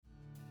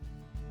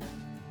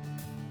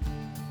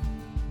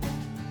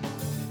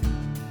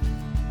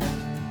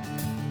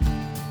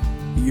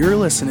You're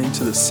listening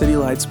to the City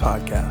Lights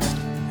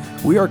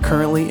Podcast. We are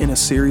currently in a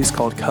series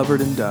called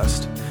Covered in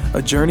Dust,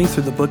 a journey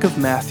through the book of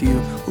Matthew,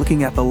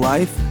 looking at the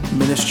life,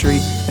 ministry,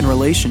 and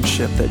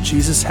relationship that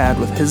Jesus had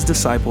with his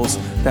disciples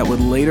that would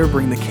later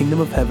bring the kingdom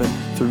of heaven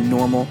through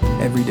normal,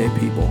 everyday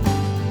people.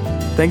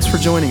 Thanks for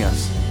joining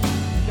us.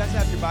 If you guys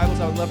have your Bibles,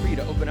 I would love for you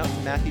to open up to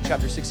Matthew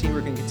chapter 16. We're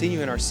going to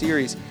continue in our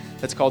series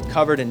that's called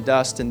Covered in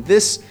Dust. And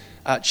this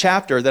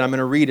chapter that I'm going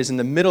to read is in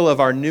the middle of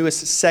our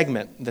newest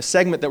segment. The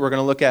segment that we're going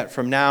to look at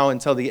from now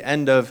until the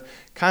end of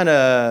kind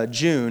of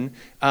June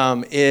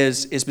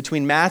is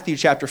between Matthew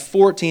chapter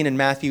 14 and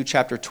Matthew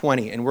chapter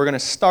 20. And we're going to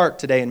start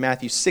today in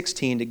Matthew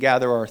 16 to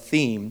gather our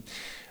theme.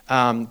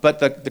 But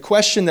the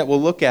question that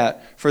we'll look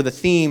at for the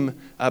theme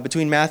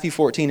between Matthew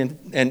 14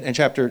 and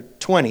chapter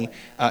 20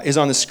 is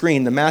on the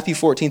screen. The Matthew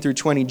 14 through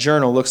 20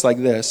 journal looks like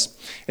this.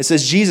 It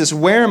says, Jesus,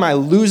 where am I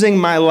losing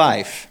my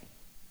life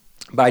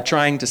by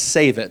trying to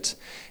save it?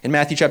 In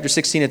Matthew chapter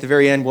 16 at the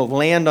very end, we'll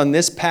land on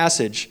this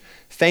passage,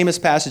 famous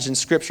passage in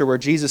Scripture where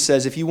Jesus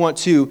says, if you want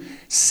to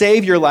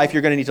save your life,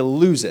 you're going to need to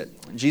lose it.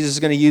 Jesus is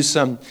going to use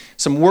some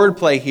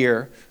wordplay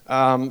here,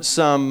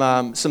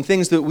 some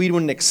things that we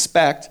wouldn't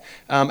expect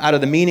out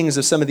of the meanings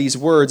of some of these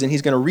words, and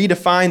he's going to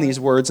redefine these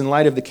words in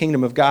light of the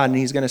kingdom of God, and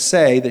he's going to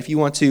say that if you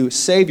want to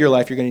save your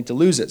life, you're going to need to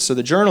lose it. So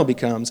the journal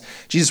becomes,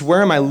 Jesus,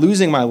 where am I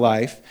losing my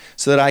life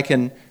so that I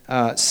can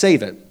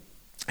save it?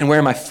 And where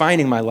am I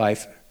finding my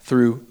life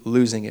through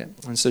losing it?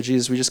 And so,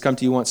 Jesus, we just come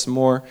to you once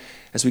more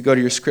as we go to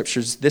your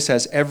scriptures. This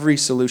has every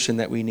solution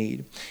that we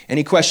need.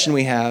 Any question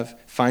we have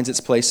finds its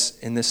place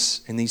in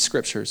these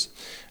scriptures.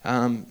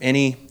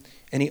 Any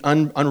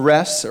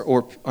unrest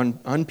or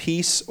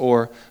unpeace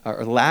or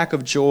lack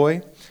of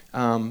joy,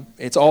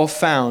 it's all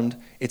found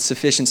its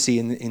sufficiency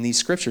in these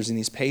scriptures, in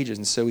these pages.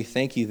 And so we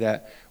thank you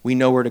that we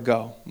know where to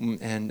go.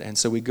 And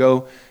so we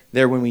go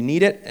there when we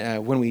need it,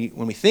 when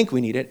we think we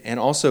need it, and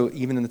also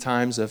even in the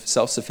times of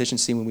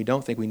self-sufficiency when we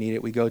don't think we need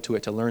it, we go to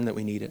it to learn that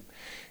we need it.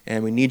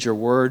 And we need your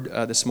word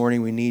this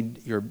morning. We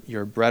need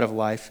your bread of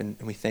life, and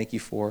we thank you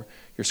for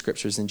your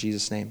scriptures in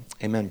Jesus' name.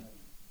 Amen.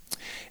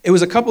 It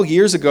was a couple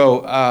years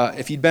ago,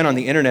 if you'd been on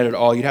the internet at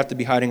all, you'd have to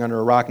be hiding under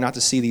a rock not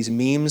to see these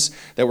memes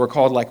that were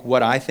called like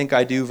what I think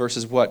I do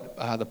versus what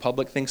the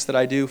public thinks that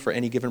I do for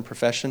any given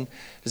profession.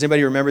 Does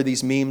anybody remember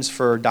these memes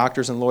for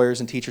doctors and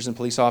lawyers and teachers and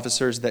police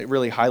officers that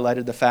really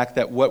highlighted the fact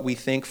that what we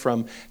think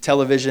from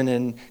television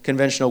and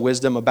conventional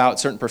wisdom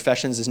about certain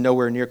professions is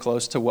nowhere near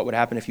close to what would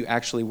happen if you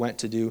actually went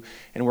to do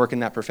and work in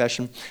that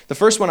profession? The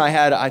first one I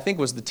had, I think,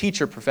 was the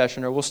teacher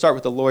profession, or we'll start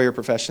with the lawyer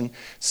profession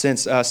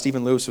since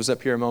Stephen Lewis was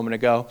up here a moment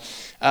ago.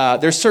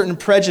 There's certain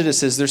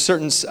prejudices, there's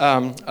certain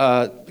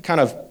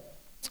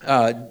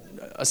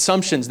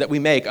assumptions that we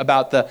make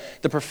about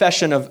the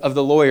profession of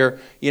the lawyer,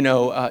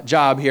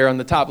 job here. On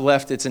the top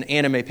left, it's an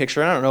anime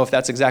picture. I don't know if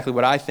that's exactly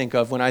what I think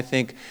of when I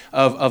think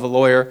of a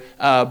lawyer,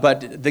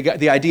 but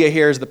the idea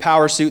here is the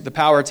power suit, the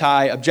power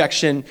tie,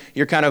 objection.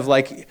 You're kind of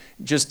like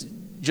just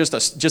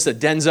a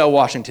Denzel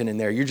Washington in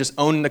there. You're just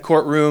owning the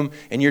courtroom,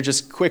 and you're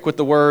just quick with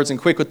the words and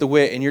quick with the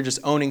wit, and you're just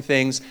owning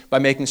things by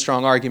making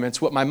strong arguments.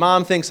 What my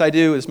mom thinks I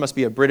do, this must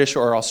be a British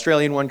or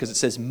Australian one because it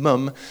says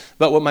mum,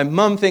 but what my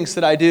mom thinks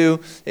that I do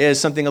is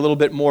something a little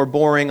bit more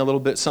boring, a little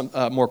bit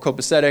more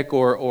copacetic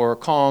or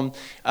calm.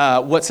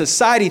 What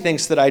society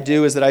thinks that I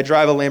do is that I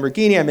drive a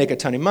Lamborghini, I make a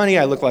ton of money,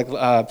 I look like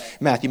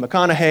Matthew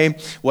McConaughey.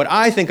 What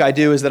I think I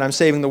do is that I'm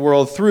saving the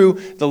world through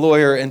the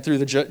lawyer and through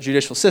the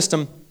judicial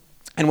system.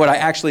 And what I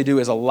actually do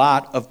is a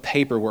lot of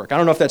paperwork. I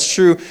don't know if that's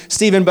true,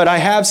 Stephen, but I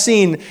have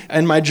seen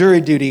in my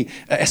jury duty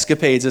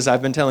escapades, as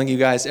I've been telling you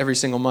guys, every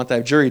single month I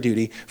have jury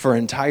duty for an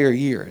entire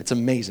year. It's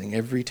amazing.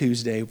 Every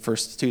Tuesday,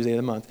 first Tuesday of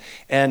the month.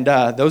 And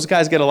those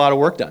guys get a lot of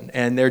work done.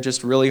 And they're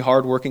just really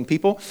hardworking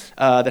people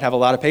that have a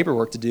lot of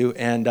paperwork to do.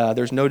 And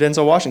there's no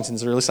Denzel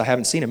Washingtons, or at least I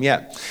haven't seen them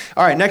yet.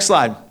 All right, next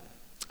slide.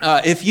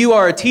 If you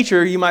are a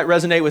teacher, you might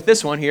resonate with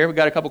this one here. We've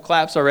got a couple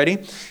claps already.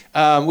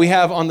 We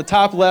have on the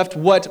top left,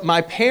 what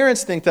my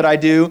parents think that I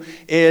do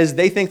is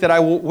they think that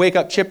I wake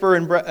up chipper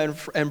and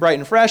bright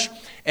and fresh,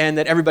 and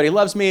that everybody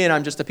loves me, and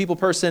I'm just a people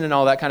person and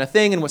all that kind of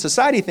thing. And what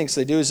society thinks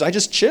I do is I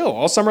just chill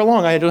all summer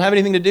long. I don't have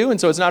anything to do, and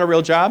so it's not a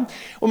real job.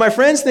 What my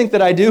friends think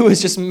that I do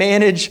is just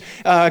manage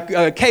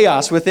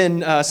chaos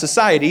within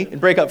society and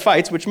break up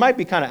fights, which might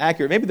be kind of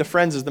accurate. Maybe the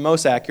friends is the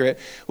most accurate.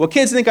 What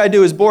kids think I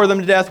do is bore them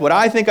to death. What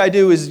I think I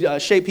do is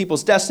shape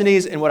people's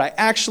destinies, and what I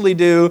actually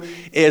do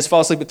is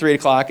fall asleep at 3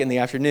 o'clock in the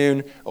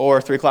afternoon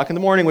or 3 o'clock in the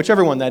morning,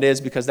 whichever one that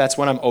is, because that's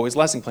when I'm always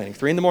lesson planning.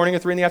 3 in the morning or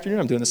 3 in the afternoon,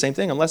 I'm doing the same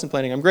thing. I'm lesson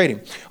planning, I'm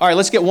grading. All right,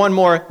 let's get one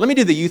more. Let me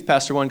do the youth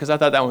pastor one because I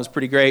thought that one was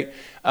pretty great.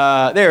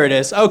 There it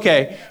is.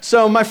 Okay,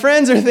 so my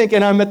friends are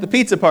thinking I'm at the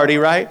pizza party,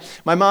 right?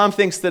 My mom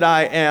thinks that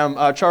I am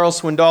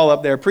Charles Swindoll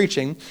up there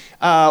preaching.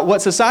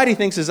 What society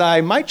thinks is I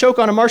might choke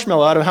on a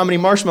marshmallow out of how many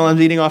marshmallows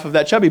I'm eating off of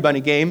that Chubby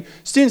Bunny game.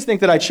 Students think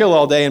that I chill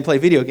all day and play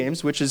video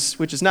games, which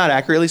is not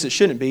accurate, at least it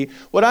shouldn't be.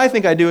 What I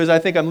think I do is I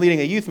think I'm leading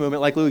a youth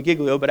movement like Louis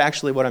Giglio, but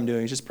actually what I'm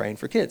doing is just praying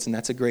for kids, and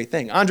that's a great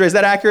thing. Andre, is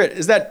that accurate?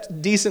 Is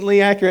that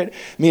decently accurate?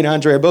 Me and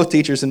Andre are both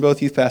teachers and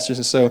both youth pastors,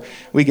 and so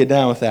we get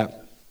down with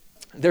that.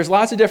 there's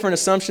lots of different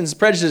assumptions,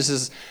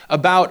 prejudices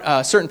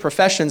about certain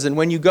professions. And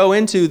when you go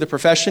into the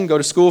profession, go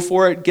to school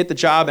for it, get the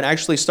job, and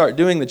actually start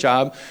doing the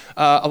job,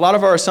 a lot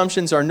of our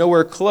assumptions are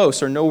nowhere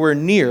close or nowhere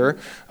near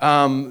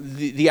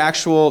the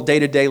actual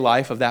day-to-day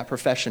life of that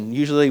profession.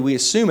 Usually we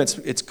assume it's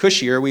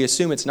cushier, we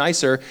assume it's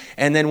nicer,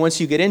 and then once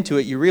you get into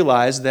it, you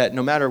realize that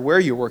no matter where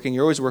you're working,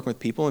 you're always working with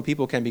people, and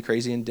people can be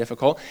crazy and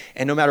difficult.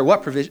 And no matter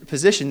what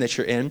position that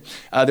you're in,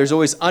 there's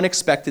always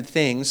unexpected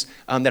things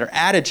that are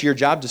added to your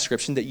job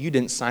description that you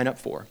didn't sign up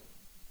for.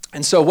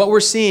 And so what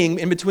we're seeing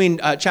in between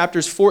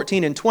chapters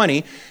 14 and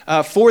 20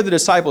 for the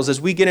disciples as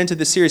we get into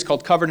this series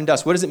called Covered in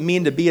Dust. What does it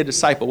mean to be a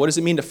disciple? What does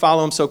it mean to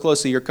follow him so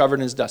closely you're covered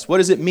in his dust? What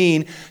does it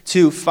mean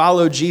to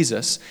follow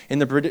Jesus in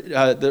the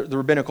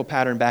rabbinical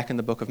pattern back in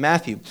the book of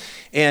Matthew?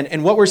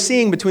 And what we're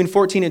seeing between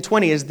 14 and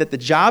 20 is that the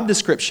job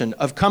description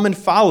of come and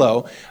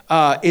follow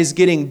is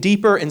getting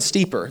deeper and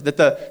steeper. That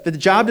the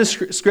job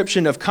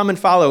description of come and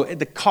follow,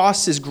 the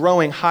cost is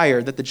growing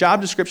higher. That the job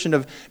description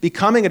of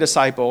becoming a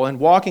disciple and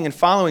walking and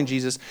following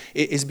Jesus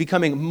is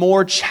becoming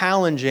more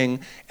challenging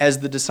as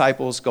the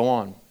disciples go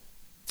on.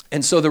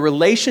 And so the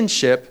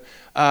relationship,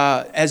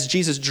 as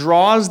Jesus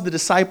draws the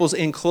disciples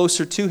in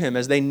closer to him,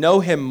 as they know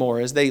him more,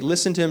 as they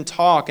listen to him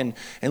talk and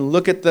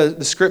look at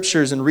the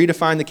scriptures and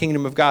redefine the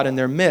kingdom of God in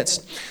their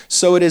midst,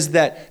 so it is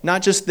that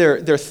not just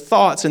their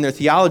thoughts and their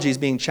theology is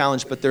being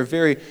challenged, but their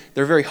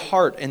very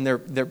heart and their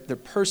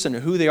person,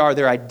 who they are,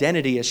 their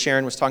identity, as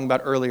Sharon was talking about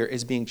earlier,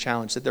 is being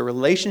challenged. That their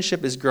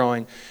relationship is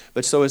growing,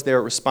 but so is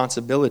their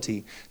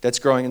responsibility that's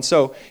growing. And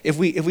so if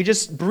we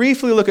just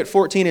briefly look at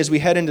 14 as we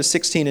head into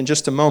 16 in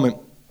just a moment,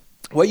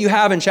 what you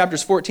have in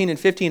chapters 14 and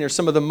 15 are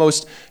some of the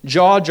most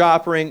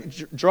jaw-dropping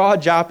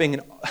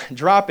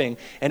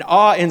and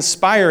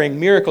awe-inspiring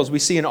miracles we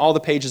see in all the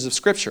pages of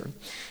Scripture.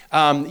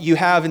 You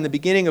have in the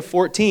beginning of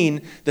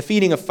 14 the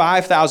feeding of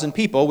 5,000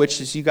 people,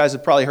 which, as you guys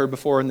have probably heard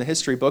before in the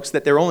history books,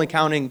 that they're only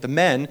counting the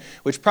men,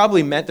 which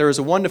probably meant there was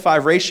a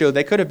 1-to-5 ratio.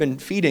 They could have been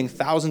feeding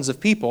thousands of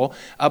people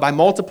by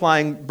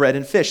multiplying bread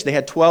and fish. They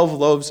had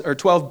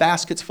 12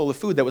 baskets full of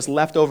food that was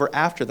left over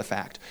after the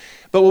fact.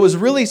 But what was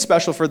really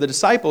special for the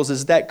disciples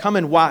is that come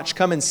and watch,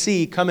 come and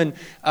see, come and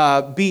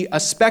be a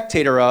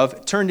spectator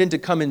of, turned into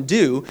come and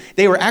do.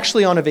 They were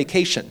actually on a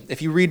vacation,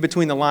 if you read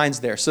between the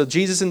lines there. So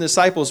Jesus and the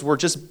disciples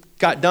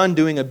got done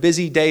doing a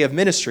busy day of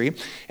ministry,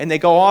 and they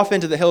go off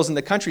into the hills in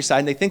the countryside,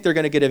 and they think they're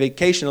going to get a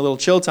vacation, a little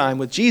chill time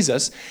with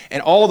Jesus,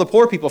 and all the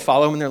poor people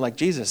follow him, and they're like,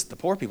 Jesus, the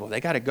poor people, they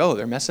got to go.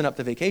 They're messing up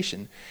the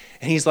vacation.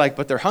 And he's like,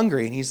 but they're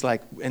hungry. And he's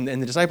like, and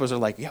the disciples are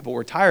like, yeah, but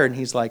we're tired. And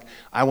he's like,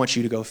 I want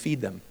you to go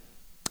feed them.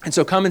 And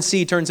so come and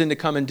see turns into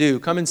come and do.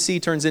 Come and see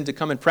turns into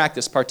come and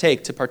practice,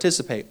 partake, to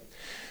participate.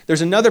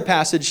 There's another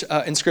passage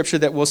in Scripture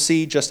that we'll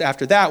see just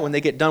after that. When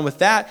they get done with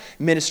that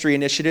ministry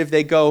initiative,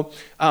 they go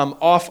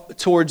off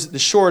towards the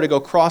shore to go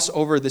cross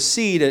over the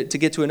sea to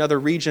get to another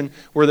region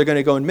where they're going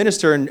to go and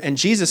minister. And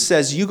Jesus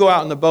says, you go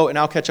out in the boat and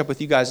I'll catch up with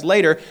you guys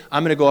later.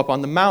 I'm going to go up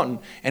on the mountain.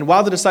 And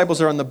while the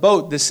disciples are on the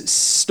boat, this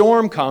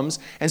storm comes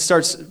and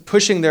starts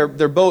pushing their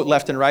boat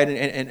left and right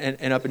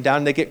and up and down.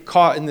 And they get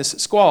caught in this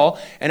squall.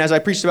 And as I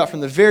preached about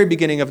from the very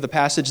beginning of the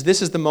passage,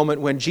 this is the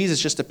moment when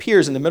Jesus just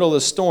appears in the middle of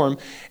the storm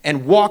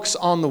and walks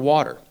on the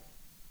water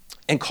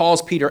and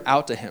calls Peter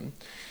out to him.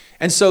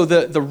 And so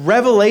the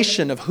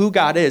revelation of who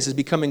God is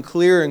becoming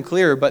clearer and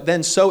clearer, but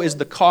then so is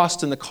the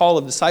cost and the call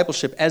of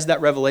discipleship as that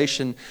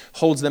revelation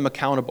holds them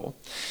accountable.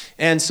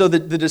 And so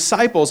the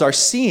disciples are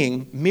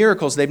seeing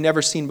miracles they've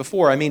never seen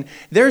before. I mean,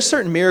 there are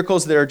certain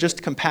miracles that are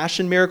just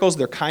compassion miracles.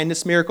 They're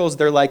kindness miracles.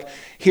 They're like,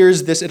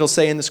 here's this, it'll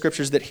say in the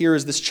scriptures that here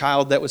is this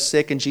child that was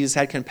sick and Jesus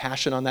had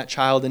compassion on that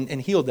child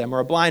and healed them, or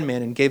a blind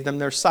man and gave them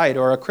their sight,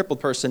 or a crippled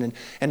person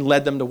and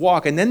led them to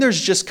walk. And then there's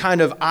just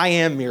kind of I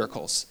am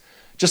miracles.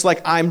 Just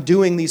like I'm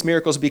doing these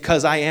miracles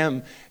because I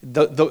am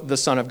the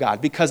Son of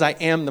God, because I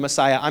am the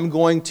Messiah. I'm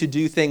going to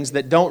do things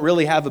that don't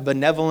really have a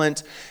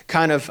benevolent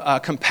kind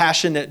of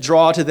compassionate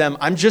draw to them.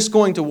 I'm just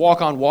going to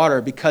walk on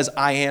water because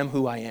I am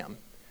who I am.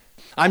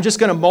 I'm just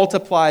going to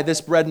multiply this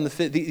bread and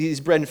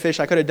these bread and fish.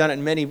 I could have done it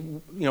in many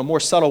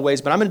more subtle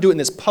ways, but I'm going to do it in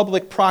this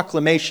public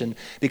proclamation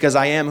because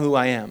I am who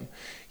I am.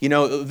 You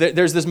know,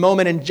 there's this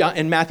moment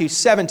in Matthew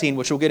 17,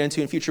 which we'll get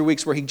into in future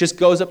weeks, where he just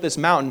goes up this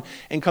mountain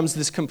and comes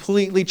this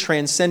completely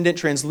transcendent,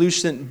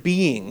 translucent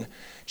being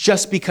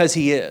just because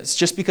he is,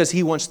 just because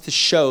he wants to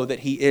show that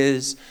he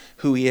is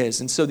who he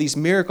is. And so these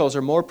miracles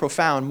are more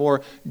profound,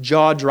 more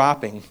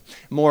jaw-dropping,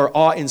 more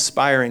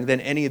awe-inspiring than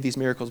any of these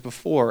miracles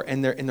before,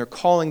 and they're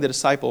calling the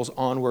disciples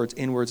onwards,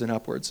 inwards, and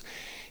upwards.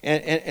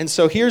 And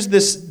so here's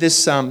this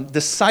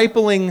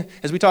discipling,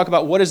 as we talk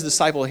about what is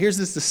disciple, here's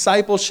this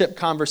discipleship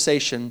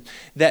conversation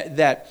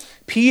that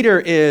Peter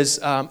is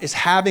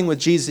having with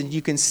Jesus, and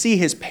you can see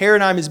his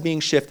paradigm is being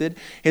shifted.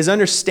 His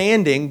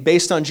understanding,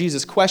 based on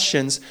Jesus'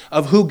 questions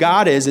of who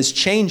God is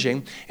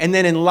changing. And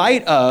then in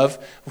light of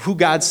who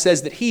God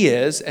says that he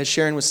is, as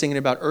Sharon was singing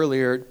about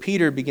earlier,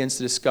 Peter begins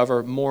to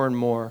discover more and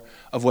more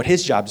of what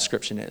his job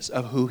description is,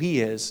 of who he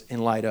is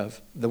in light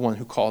of the one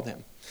who called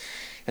him.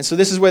 And so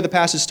this is where the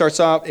passage starts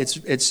off.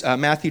 It's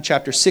Matthew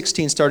chapter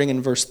 16, starting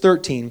in verse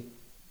 13.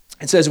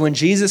 It says, when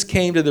Jesus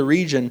came to the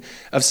region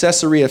of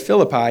Caesarea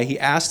Philippi, he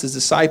asked his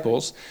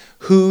disciples,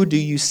 "Who do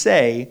you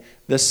say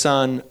the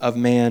Son of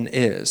Man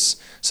is?"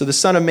 So the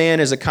Son of Man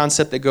is a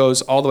concept that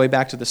goes all the way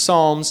back to the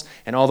Psalms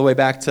and all the way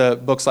back to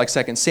books like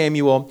 2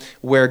 Samuel,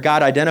 where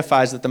God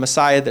identifies that the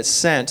Messiah that's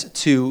sent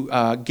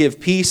to give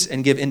peace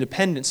and give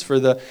independence for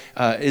the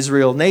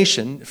Israel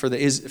nation, for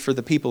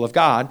the people of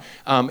God,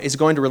 is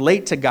going to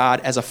relate to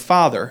God as a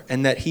father,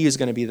 and that he is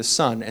going to be the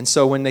Son. And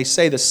so when they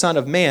say the Son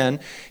of Man,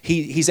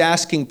 he's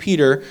asking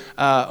Peter,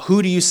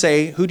 who do you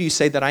say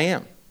that I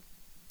am?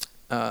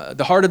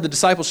 The heart of the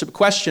discipleship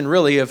question,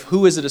 really, of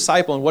who is a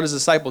disciple and what is a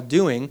disciple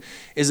doing,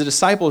 is a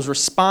disciple is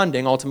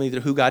responding ultimately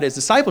to who God is.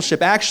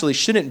 Discipleship actually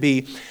shouldn't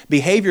be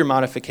behavior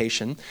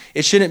modification.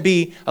 It shouldn't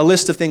be a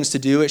list of things to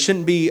do. It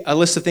shouldn't be a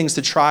list of things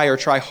to try or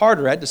try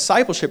harder at.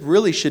 Discipleship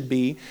really should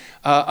be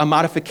a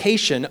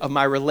modification of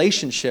my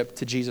relationship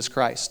to Jesus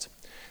Christ.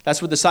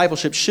 That's what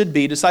discipleship should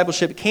be.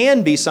 Discipleship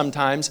can be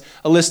sometimes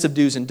a list of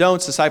do's and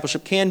don'ts.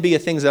 Discipleship can be a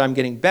things that I'm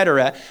getting better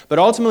at. But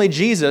ultimately,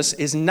 Jesus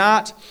is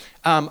not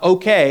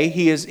okay.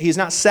 He's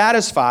not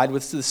satisfied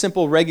with the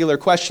simple, regular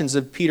questions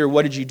of Peter,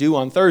 what did you do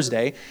on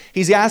Thursday?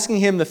 He's asking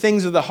him the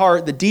things of the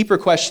heart, the deeper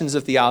questions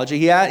of theology.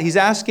 He's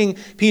asking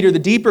Peter the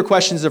deeper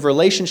questions of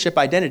relationship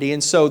identity.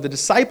 And so the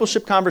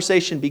discipleship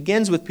conversation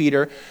begins with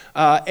Peter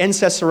in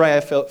Caesarea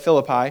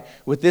Philippi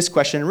with this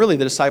question, and really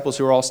the disciples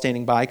who are all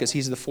standing by, because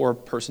he's the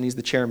foreperson, he's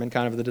the chairman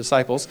kind of the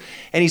disciples.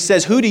 And he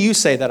says, "Who do you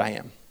say that I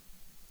am?"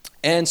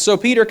 And so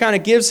Peter kind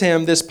of gives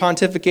him this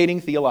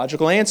pontificating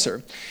theological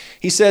answer.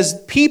 He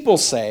says, "People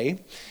say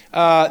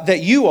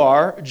that you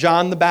are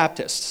John the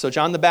Baptist." So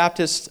John the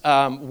Baptist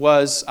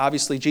was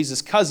obviously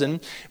Jesus'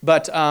 cousin,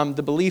 but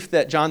the belief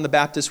that John the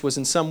Baptist was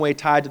in some way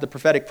tied to the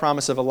prophetic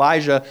promise of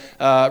Elijah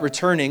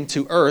returning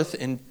to earth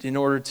in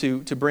order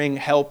to bring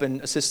help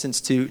and assistance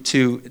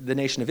to the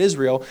nation of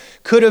Israel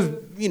could have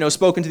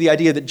spoken to the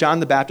idea that John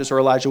the Baptist or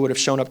Elijah would have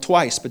shown up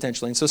twice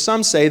potentially. And so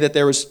some say that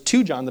there was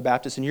two John the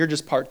Baptists and you're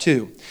just part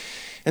two.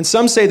 And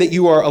some say that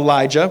you are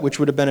Elijah, which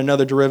would have been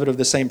another derivative of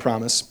the same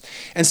promise.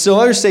 And still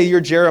others say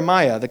you're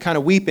Jeremiah, the kind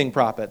of weeping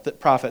prophet,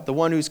 the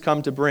one who's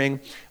come to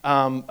bring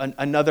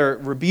another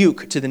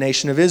rebuke to the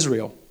nation of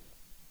Israel.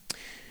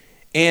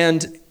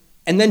 And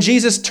then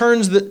Jesus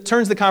turns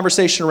the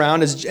conversation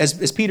around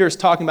as Peter is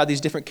talking about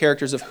these different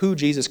characters of who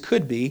Jesus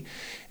could be.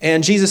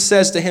 And Jesus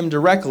says to him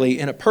directly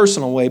in a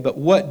personal way, "But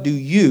what do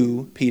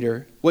you,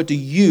 Peter, what do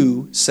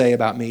you say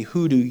about me?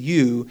 Who do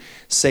you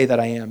say that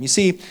I am?" You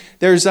see,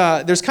 there's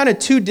kind of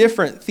two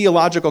different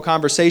theological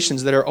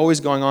conversations that are always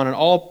going on in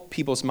all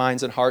people's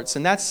minds and hearts,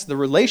 and that's the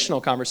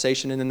relational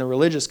conversation and then the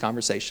religious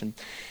conversation.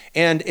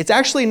 And it's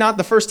actually not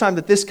the first time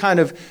that this kind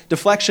of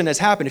deflection has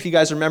happened. If you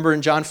guys remember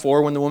in John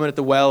 4, when the woman at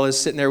the well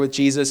is sitting there with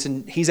Jesus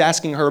and he's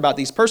asking her about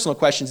these personal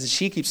questions, and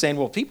she keeps saying,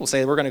 well, people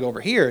say we're going to go over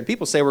here, and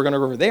people say we're going to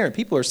go over there, and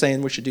people are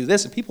saying we should do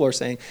this, and people are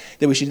saying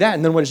that we should do that.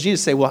 And then what does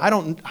Jesus say? Well,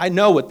 I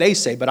know what they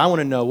say, but I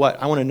want to know what?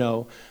 I want to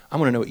know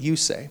what you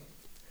say.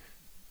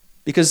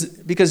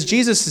 Because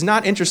Jesus is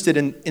not interested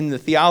in the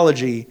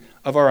theology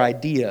of our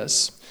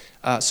ideas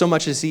so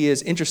much as he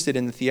is interested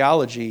in the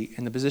theology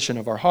and the position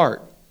of our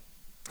heart.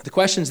 The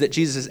questions that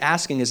Jesus is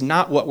asking is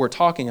not what we're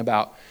talking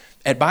about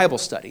at Bible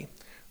study,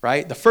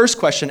 right? The first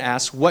question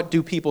asks, what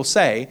do people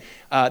say?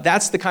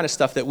 That's the kind of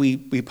stuff that we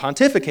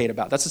pontificate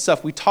about. That's the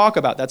stuff we talk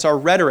about. That's our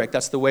rhetoric.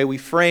 That's the way we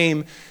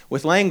frame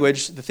with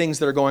language the things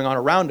that are going on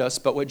around us.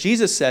 But what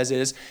Jesus says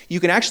is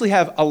you can actually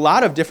have a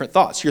lot of different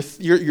thoughts.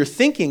 Your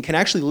thinking can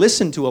actually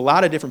listen to a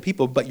lot of different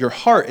people, but your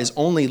heart is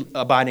only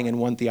abiding in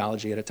one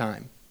theology at a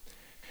time.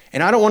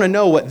 And I don't want to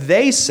know what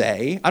they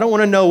say. I don't want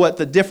to know what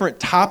the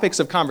different topics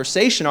of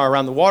conversation are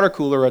around the water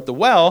cooler or at the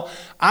well.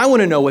 I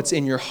want to know what's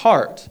in your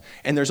heart.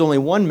 And there's only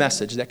one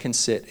message that can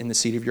sit in the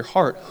seat of your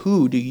heart.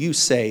 Who do you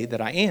say that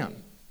I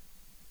am?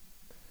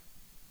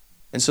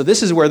 And so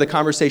this is where the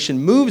conversation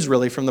moves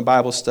really from the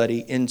Bible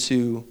study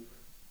into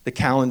the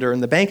calendar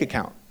and the bank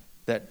account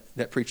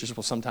that preachers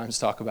will sometimes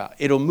talk about.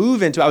 It'll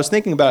move into, I was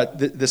thinking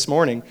about it this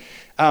morning.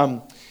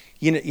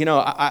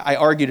 I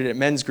argued it at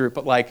men's group,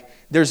 but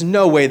there's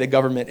no way the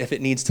government, if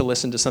it needs to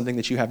listen to something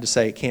that you have to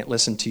say, can't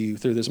listen to you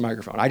through this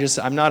microphone.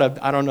 I'm not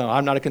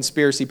a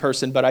conspiracy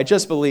person, but I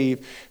just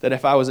believe that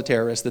if I was a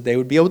terrorist, that they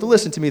would be able to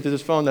listen to me through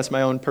this phone. That's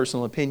my own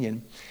personal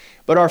opinion.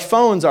 But our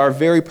phones are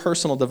very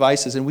personal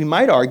devices, and we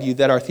might argue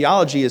that our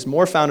theology is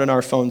more found in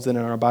our phones than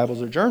in our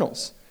Bibles or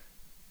journals.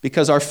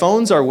 Because our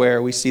phones are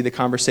where we see the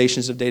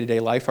conversations of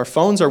day-to-day life. Our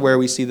phones are where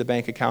we see the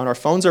bank account. Our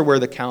phones are where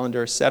the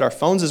calendar is set. Our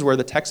phones is where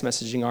the text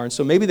messaging are. And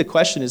so maybe the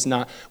question is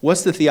not,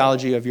 what's the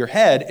theology of your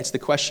head? It's the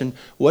question,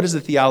 what is the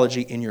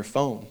theology in your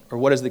phone? Or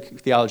what is the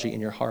theology in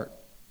your heart?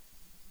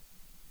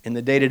 In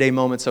the day-to-day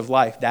moments of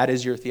life, that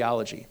is your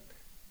theology.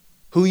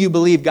 Who you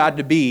believe God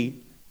to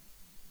be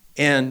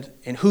and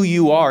who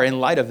you are in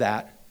light of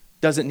that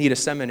doesn't need a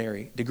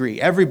seminary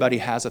degree. Everybody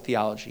has a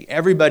theology.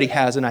 Everybody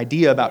has an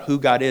idea about who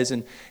God is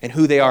and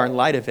who they are in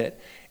light of it.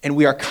 And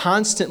we are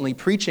constantly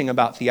preaching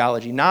about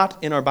theology, not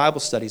in our Bible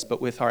studies, but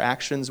with our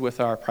actions,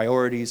 with our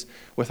priorities,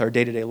 with our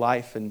day-to-day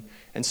life. And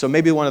so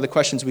maybe one of the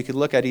questions we could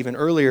look at even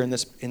earlier in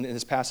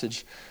this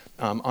passage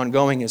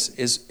ongoing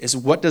is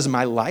what does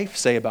my life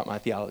say about my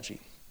theology?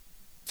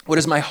 What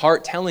is my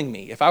heart telling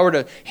me? If I were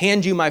to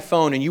hand you my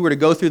phone and you were to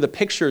go through the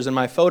pictures in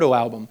my photo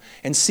album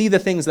and see the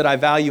things that I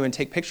value and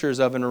take pictures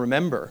of and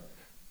remember,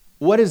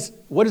 what is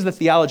the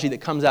theology that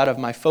comes out of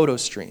my photo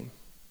stream?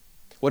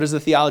 What is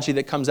the theology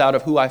that comes out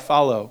of who I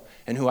follow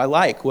and who I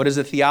like? What is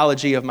the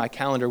theology of my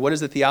calendar? What is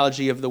the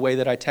theology of the way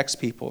that I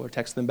text people or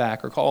text them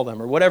back or call them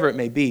or whatever it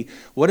may be?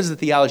 What is the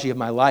theology of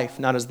my life,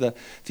 not as the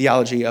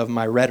theology of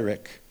my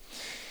rhetoric?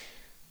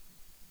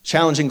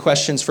 Challenging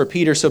questions for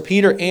Peter. So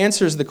Peter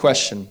answers the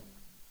question.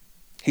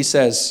 He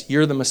says,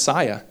 "You're the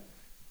Messiah.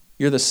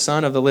 You're the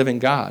Son of the living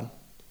God."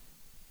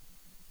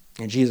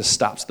 And Jesus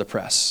stops the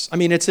press. I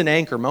mean, it's an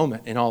anchor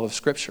moment in all of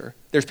Scripture.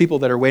 There's people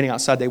that are waiting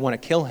outside. They want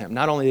to kill him.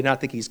 Not only do they not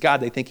think he's God,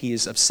 they think he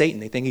is of Satan.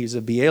 They think he's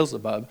of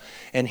Beelzebub.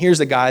 And here's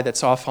a guy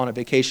that's off on a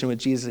vacation with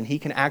Jesus, and he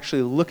can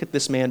actually look at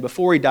this man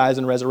before he dies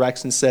and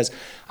resurrects and says,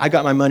 "I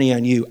got my money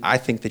on you. I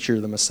think that you're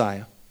the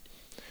Messiah."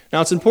 Now,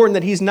 it's important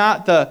that he's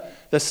not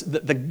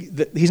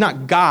he's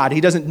not God.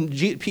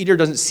 Peter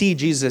doesn't see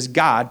Jesus as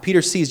God.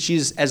 Peter sees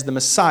Jesus as the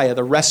Messiah,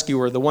 the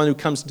rescuer, the one who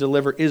comes to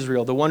deliver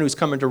Israel, the one who's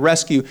coming to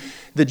rescue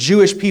the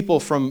Jewish people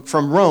from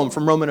Rome,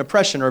 from Roman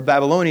oppression, or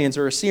Babylonians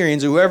or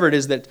Assyrians, or whoever it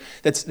is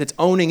that's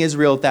owning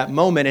Israel at that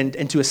moment,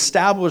 and to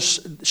establish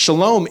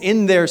shalom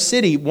in their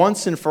city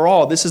once and for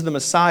all. This is the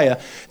Messiah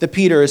that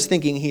Peter is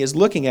thinking he is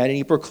looking at, and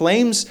he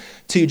proclaims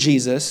to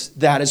Jesus,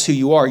 "That is who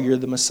you are. You're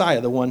the Messiah,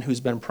 the one who's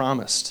been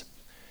promised."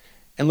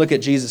 And look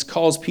at Jesus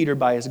calls Peter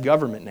by his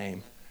government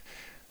name.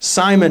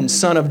 Simon,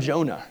 son of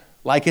Jonah,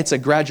 like it's a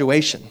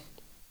graduation.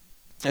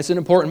 It's an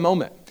important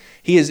moment.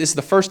 It's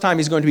the first time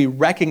he's going to be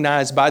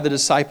recognized by the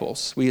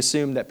disciples. We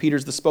assume that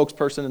Peter's the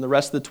spokesperson and the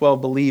rest of the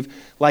 12 believe,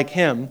 like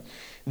him,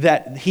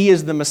 that he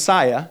is the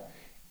Messiah.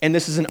 And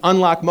this is an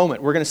unlock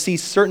moment. We're going to see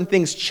certain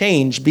things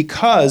change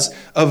because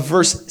of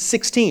verse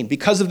 16.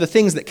 Because of the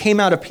things that came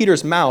out of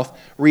Peter's mouth,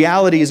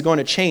 reality is going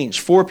to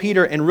change for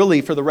Peter and really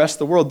for the rest of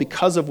the world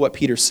because of what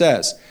Peter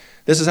says.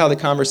 This is how the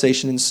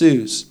conversation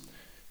ensues.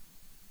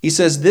 He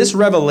says, "This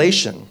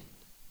revelation,"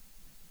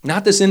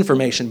 not this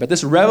information, but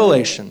this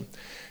revelation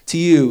to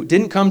you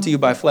didn't come to you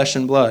by flesh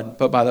and blood,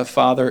 but by the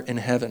Father in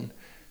heaven.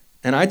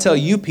 And I tell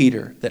you,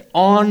 Peter, that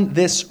on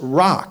this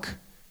rock,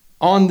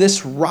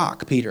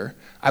 Peter,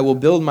 I will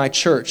build my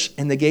church,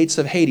 and the gates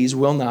of Hades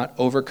will not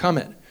overcome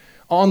it.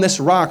 On this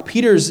rock,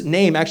 Peter's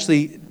name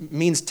actually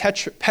means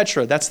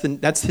Petra.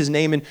 That's his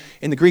name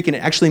in the Greek, and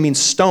it actually means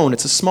stone.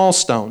 It's a small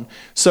stone.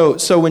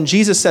 So when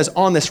Jesus says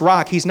on this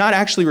rock, he's not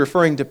actually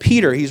referring to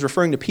Peter. He's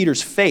referring to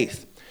Peter's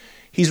faith.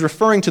 He's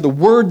referring to the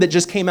word that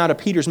just came out of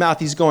Peter's mouth.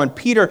 He's going,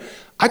 "Peter,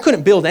 I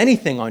couldn't build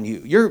anything on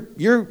you.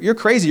 You're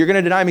crazy. You're going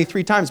to deny me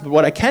 3 times. But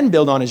what I can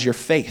build on is your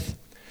faith.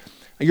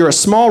 You're a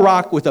small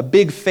rock with a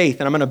big faith,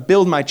 and I'm going to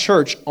build my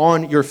church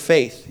on your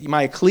faith."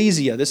 My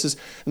ecclesia.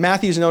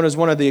 Matthew's known as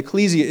one of the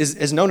ecclesia,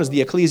 is known as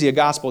the ecclesia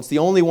gospel. It's the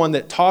only one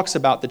that talks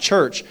about the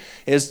church.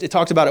 It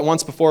talked about it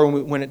once before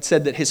when it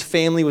said that his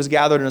family was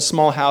gathered in a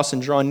small house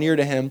and drawn near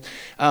to him,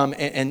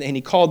 and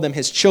he called them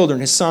his children,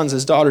 his sons,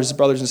 his daughters, his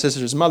brothers and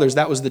sisters, his mothers.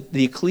 That was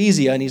the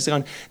ecclesia, and he's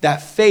gone, that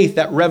faith,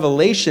 that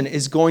revelation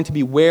is going to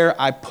be where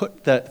I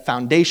put the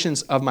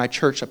foundations of my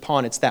church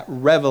upon. It's that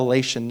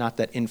revelation, not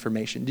that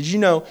information. Did you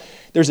know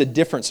there's a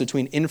difference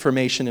between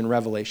information and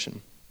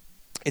revelation?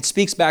 It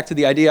speaks back to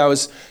the idea I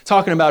was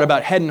talking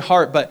about head and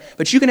heart,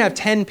 but you can have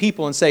 10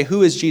 people and say,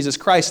 "Who is Jesus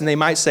Christ?" And they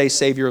might say,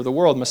 "Savior of the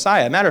world,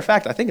 Messiah." Matter of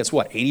fact, I think it's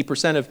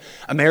 80% of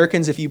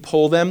Americans, if you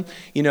poll them,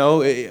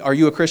 "Are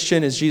you a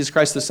Christian? Is Jesus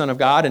Christ the Son of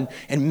God?"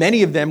 And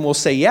many of them will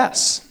say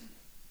yes.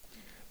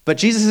 But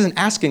Jesus isn't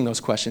asking those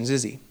questions,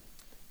 is he?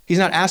 He's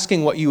not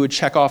asking what you would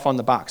check off on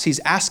the box. He's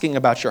asking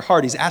about your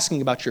heart. He's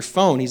asking about your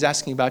phone. He's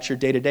asking about your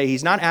day-to-day.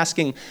 He's not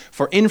asking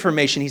for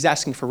information. He's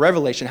asking for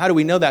revelation. How do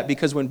we know that?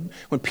 Because when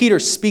Peter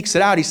speaks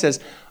it out, he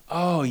says,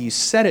 "Oh, you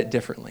said it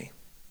differently."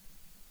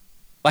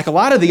 Like a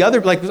lot of the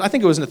other, I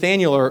think it was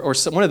Nathaniel or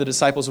one of the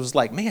disciples was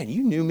like, "Man,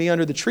 you knew me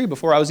under the tree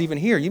before I was even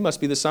here. You must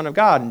be the Son of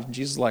God." And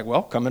Jesus is like,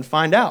 "Well, come and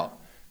find out."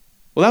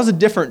 Well, that was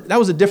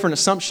a different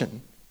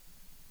assumption.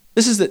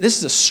 This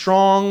is a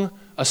strong,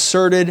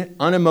 asserted,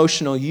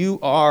 unemotional, "You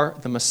are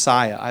the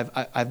Messiah.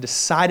 I've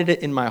decided it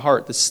in my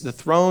heart. The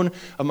throne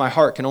of my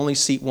heart can only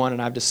seat one,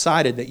 and I've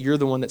decided that you're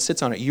the one that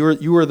sits on it.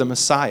 You are the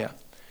Messiah."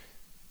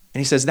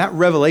 And he says that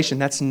revelation,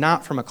 that's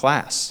not from a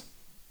class.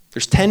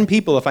 There's 10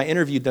 people, if I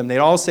interviewed them, they'd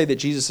all say that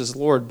Jesus is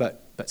Lord,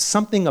 but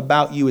something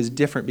about you is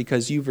different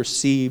because you've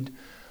received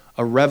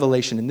a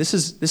revelation. And this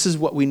is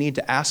what we need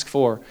to ask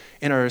for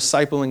in our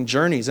discipling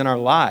journeys, in our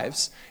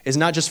lives, is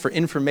not just for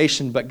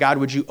information, but God,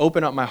 would you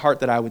open up my heart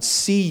that I would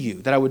see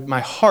you, the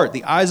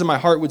eyes of my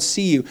heart would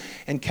see you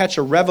and catch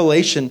a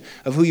revelation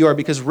of who you are,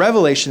 because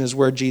revelation is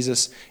where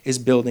Jesus is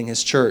building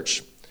his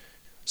church.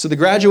 So the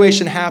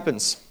graduation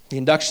happens, the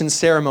induction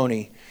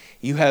ceremony.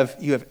 You have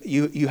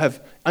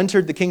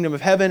entered the kingdom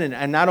of heaven,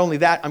 and not only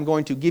that, I'm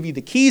going to give you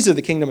the keys of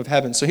the kingdom of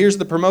heaven. So here's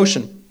the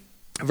promotion.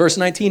 Verse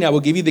 19, "I will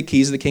give you the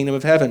keys of the kingdom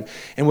of heaven,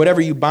 and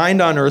whatever you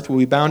bind on earth will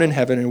be bound in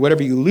heaven, and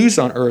whatever you loose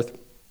on earth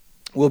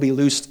will be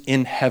loosed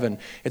in heaven.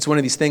 It's one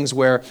of these things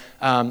where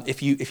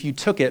if you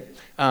took it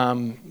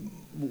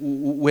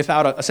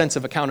without a sense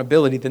of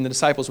accountability, then the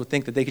disciples would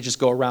think that they could just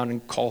go around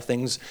and call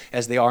things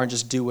as they are and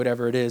just do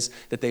whatever it is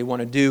that they want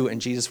to do, and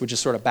Jesus would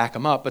just sort of back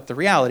them up. But the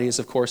reality is,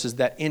 of course, is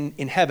that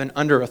in heaven,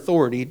 under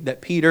authority,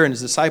 that Peter and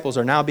his disciples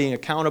are now being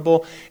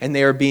accountable, and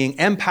they are being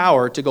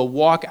empowered to go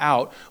walk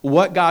out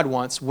what God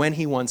wants when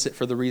he wants it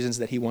for the reasons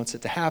that he wants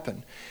it to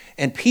happen.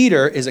 And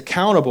Peter is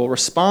accountable,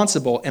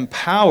 responsible,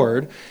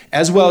 empowered,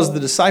 as well as the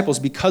disciples,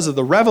 because of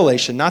the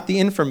revelation, not the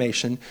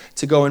information,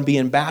 to go and be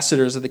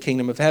ambassadors of the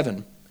kingdom of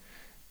heaven.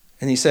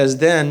 And he says,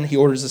 then he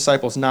orders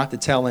disciples not to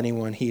tell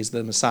anyone he is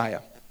the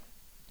Messiah.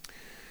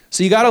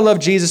 So you got to love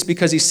Jesus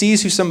because he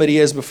sees who somebody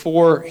is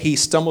before he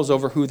stumbles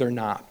over who they're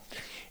not.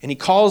 And he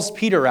calls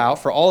Peter out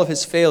for all of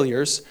his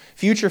failures,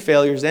 future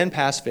failures and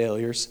past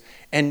failures,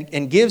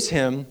 and gives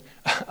him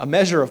a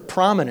measure of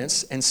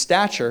prominence and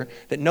stature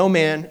that no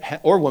man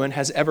or woman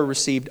has ever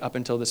received up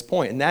until this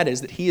point. And that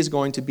is that he is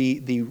going to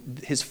be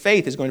his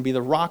faith is going to be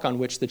the rock on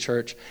which the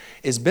church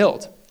is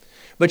built.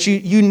 But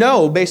you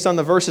know, based on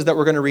the verses that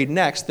we're going to read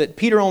next, that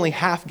Peter only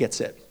half gets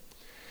it.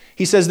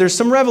 He says there's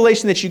some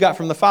revelation that you got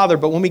from the Father,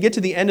 but when we get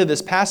to the end of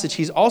this passage,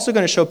 he's also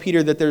going to show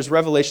Peter that there's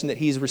revelation that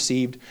he's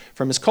received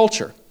from his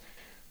culture,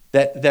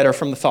 that are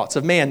from the thoughts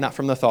of man, not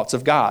from the thoughts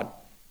of God.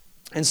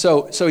 And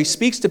so he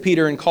speaks to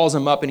Peter and calls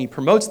him up and he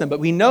promotes them. But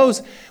we know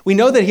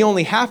that he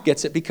only half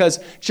gets it, because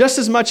just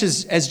as much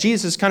as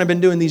Jesus has kind of been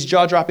doing these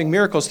jaw-dropping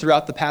miracles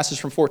throughout the passage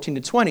from 14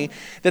 to 20,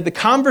 that the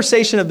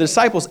conversation of the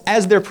disciples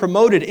as they're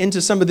promoted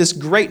into some of this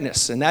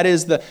greatness, and that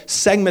is the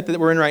segment that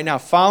we're in right now,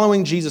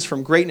 following Jesus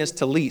from greatness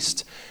to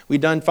least. We've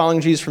done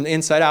following Jesus from the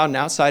inside out and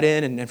outside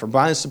in, and from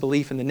blindness to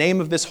belief. And the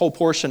name of this whole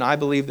portion, I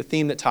believe, the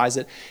theme that ties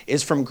it,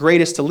 is from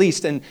greatest to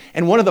least. And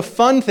one of the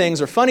fun things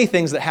or funny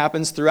things that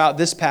happens throughout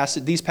these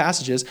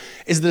passages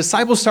is the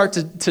disciples start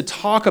to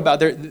talk about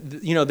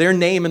their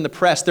name in the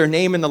press, their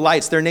name in the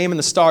lights, their name in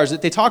the stars.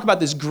 They talk about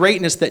this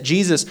greatness that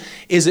Jesus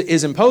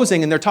is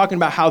imposing, and they're talking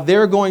about how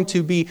they're going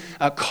to be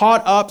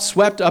caught up,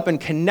 swept up,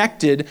 and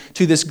connected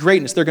to this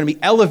greatness. They're going to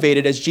be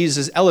elevated as Jesus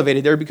is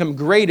elevated. They're become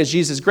great as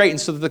Jesus is great. And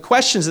so the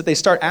questions that they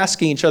start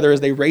asking each other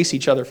as they race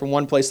each other from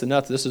one place to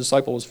another, this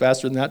disciple was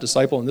faster than that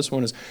disciple, and this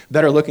one is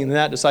better looking than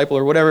that disciple,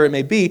 or whatever it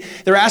may be,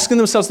 they're asking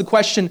themselves the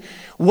question,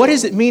 what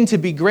does it mean to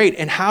be great,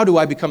 and how do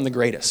I become the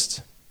greatest?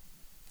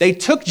 They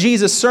took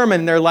Jesus' sermon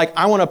and they're like,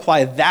 I want to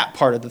apply that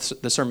part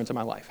of the sermon to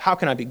my life. How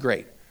can I be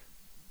great?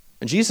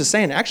 And Jesus is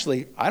saying,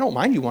 actually, I don't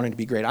mind you wanting to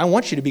be great. I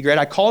want you to be great.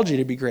 I called you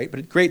to be great,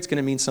 but great's going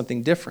to mean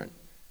something different.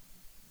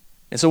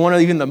 And so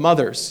even the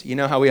mothers, you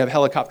know how we have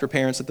helicopter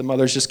parents, that the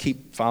mothers just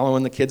keep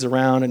following the kids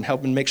around and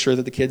helping make sure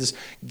that the kids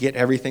get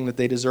everything that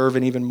they deserve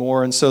and even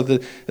more. And so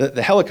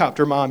the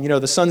helicopter mom,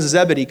 the sons of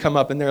Zebedee come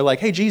up and they're like,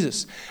 hey,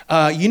 Jesus,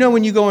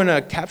 when you go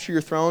and capture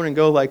your throne and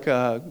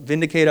go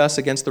vindicate us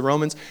against the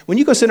Romans, when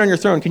you go sit on your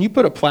throne, can you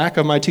put a plaque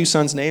of my two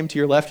sons' name to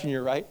your left and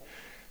your right?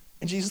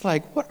 And Jesus is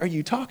like, what are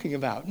you talking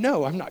about?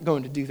 No, I'm not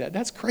going to do that.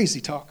 That's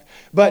crazy talk.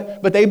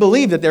 But they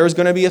believe that there is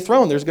going to be a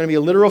throne. There's going to be a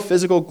literal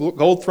physical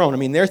gold throne. I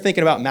mean, they're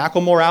thinking about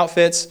Macklemore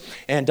outfits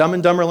and Dumb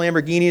and Dumber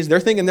Lamborghinis.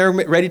 They're thinking they're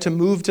ready to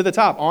move to the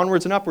top,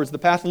 onwards and upwards, the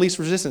path of least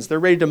resistance. They're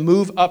ready to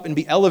move up and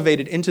be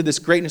elevated into this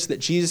greatness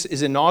that Jesus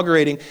is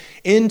inaugurating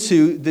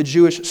into the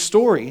Jewish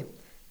story.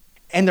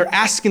 And they're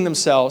asking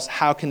themselves,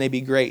 how can they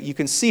be great? You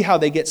can see how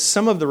they get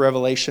some of the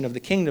revelation of the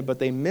kingdom, but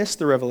they miss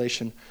the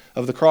revelation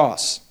of the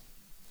cross.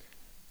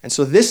 And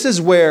so this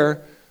is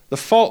where the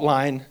fault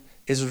line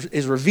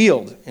is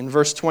revealed in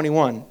verse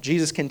 21.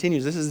 Jesus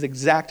continues. This is the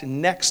exact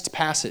next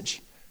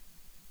passage.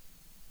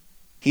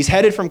 He's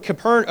headed from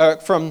Caesarea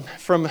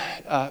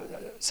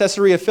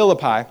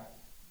Philippi,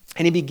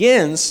 and he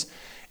begins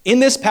in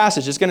this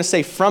passage. It's going to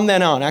say from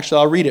then on. Actually,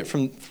 I'll read it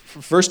from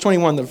verse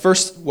 21. The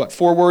first,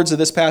 4 words of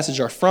this passage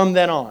are from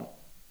then on.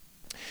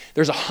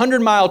 There's a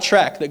 100-mile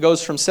trek that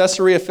goes from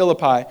Caesarea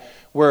Philippi,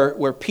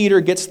 where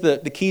Peter gets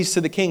the keys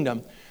to the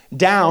kingdom,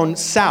 down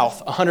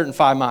south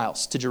 105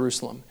 miles to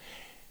Jerusalem.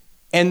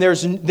 And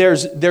there's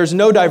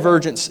no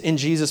divergence in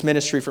Jesus'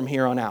 ministry from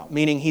here on out,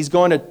 meaning he's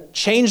going to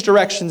change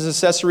directions in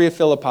Caesarea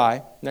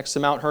Philippi, next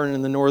to Mount Hermon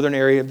in the northern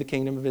area of the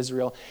kingdom of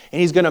Israel,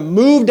 and he's going to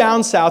move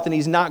down south, and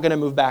he's not going to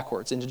move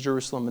backwards into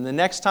Jerusalem. And the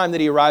next time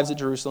that he arrives at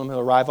Jerusalem, he'll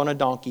arrive on a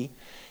donkey.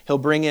 He'll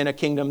bring in a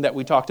kingdom that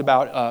we talked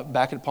about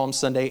back at Palm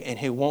Sunday, and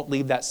he won't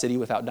leave that city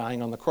without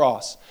dying on the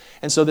cross.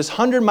 And so this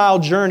 100-mile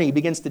journey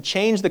begins to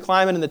change the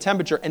climate and the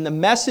temperature and the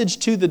message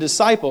to the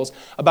disciples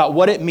about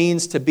what it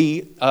means to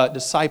be a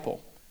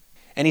disciple.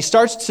 And he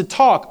starts to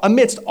talk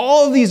amidst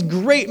all of these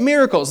great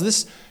miracles,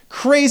 this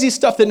crazy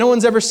stuff that no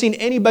one's ever seen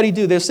anybody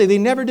do. They'll say they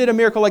never did a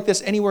miracle like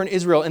this anywhere in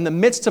Israel. In the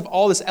midst of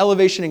all this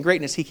elevation and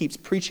greatness, he keeps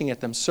preaching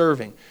at them,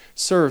 serving,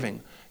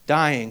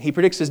 dying. He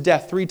predicts his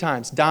death 3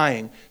 times,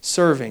 dying,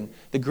 serving.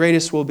 The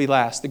greatest will be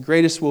last. The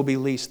greatest will be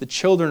least. The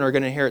children are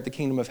going to inherit the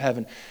kingdom of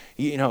heaven.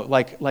 You know,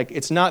 like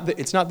it's not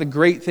the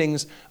great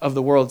things of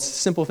the world. It's the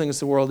simple things of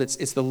the world.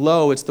 It's the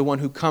low. It's the one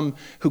who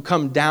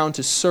come down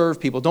to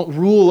serve people. Don't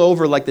rule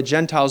over like the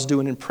Gentiles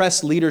do and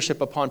impress leadership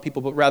upon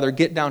people, but rather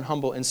get down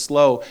humble and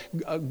slow.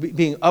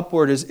 Being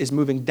upward is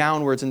moving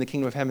downwards in the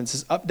kingdom of heaven. It's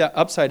this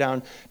upside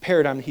down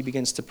paradigm that he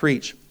begins to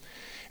preach.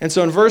 And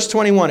so in verse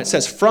 21, it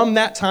says, from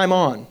that time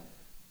on,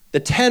 the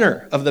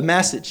tenor of the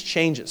message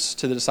changes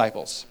to the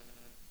disciples.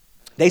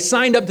 They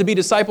signed up to be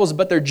disciples,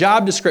 but their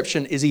job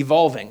description is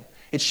evolving.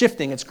 It's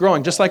shifting, it's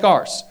growing, just like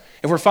ours.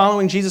 If we're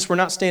following Jesus, we're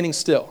not standing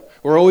still.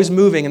 We're always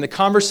moving, and the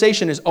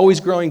conversation is always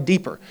growing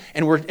deeper.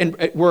 And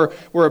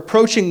we're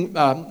approaching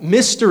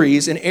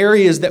mysteries in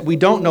areas that we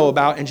don't know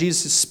about, and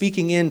Jesus is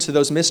speaking into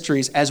those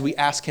mysteries as we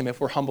ask him if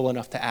we're humble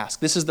enough to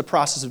ask. This is the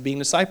process of being a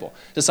disciple.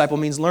 Disciple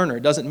means learner.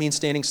 It doesn't mean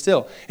standing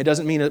still. It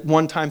doesn't mean a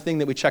one-time thing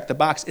that we check the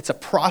box. It's a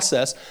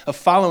process of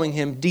following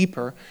him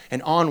deeper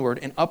and onward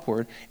and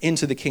upward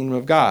into the kingdom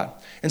of God.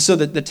 And so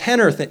the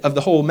tenor of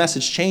the whole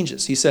message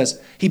changes. He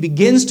says, he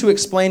begins to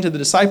explain to the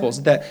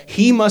disciples that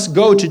he must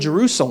go to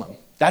Jerusalem.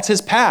 That's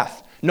his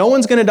path. No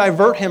one's going to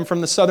divert him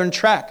from the southern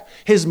track.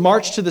 His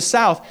march to the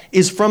south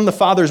is from the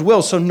Father's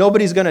will, so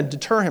nobody's going to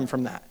deter him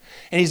from that.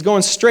 And he's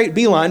going straight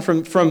beeline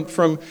from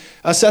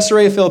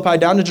Caesarea Philippi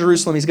down to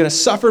Jerusalem. He's going to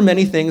suffer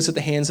many things at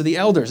the hands of the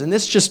elders. And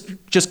this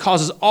just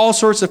causes all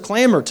sorts of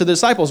clamor to the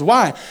disciples.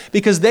 Why?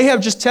 Because they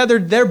have just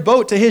tethered their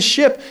boat to his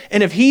ship.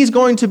 And if he's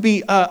going to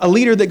be a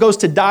leader that goes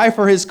to die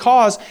for his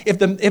cause, if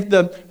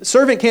the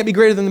servant can't be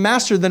greater than the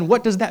master, then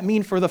what does that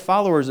mean for the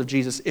followers of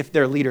Jesus if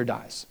their leader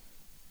dies?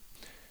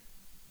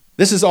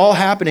 This is all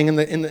happening in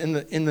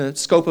the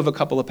scope of a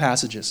couple of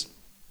passages.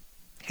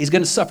 He's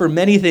going to suffer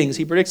many things.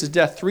 He predicts his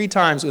death 3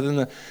 times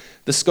within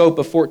the scope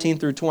of 14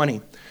 through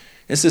 20.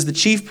 It says, the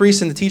chief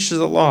priests and the teachers of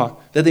the law,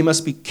 that they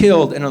must be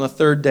killed and on the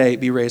 3rd day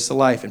be raised to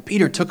life. And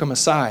Peter took him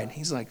aside.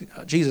 He's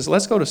like, Jesus,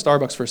 let's go to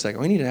Starbucks for a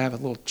second. We need to have a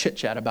little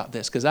chit-chat about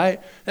this because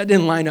that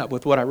didn't line up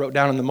with what I wrote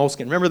down in the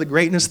moleskin. Remember the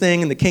greatness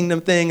thing and the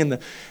kingdom thing and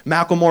the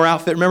Macklemore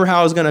outfit? Remember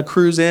how I was going to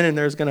cruise in and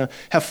there's going to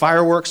have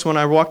fireworks when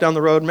I walk down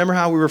the road? Remember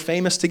how we were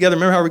famous together?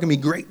 Remember how we're going to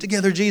be great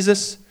together,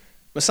 Jesus?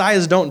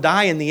 Messiahs don't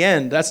die in the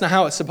end. That's not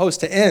how it's supposed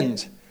to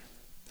end.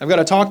 I've got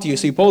to talk to you.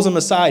 So he pulls him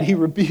aside. He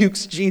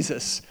rebukes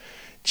Jesus.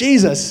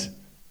 Jesus,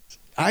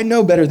 I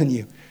know better than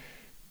you.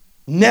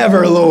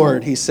 Never,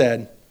 Lord, he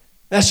said.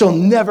 That shall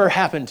never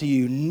happen to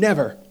you.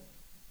 Never.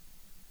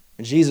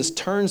 And Jesus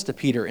turns to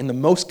Peter in the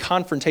most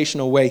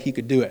confrontational way he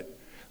could do it.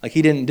 Like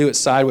he didn't do it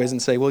sideways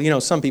and say, well, you know,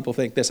 some people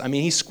think this. I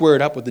mean, he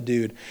squared up with the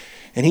dude.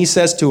 And he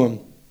says to him,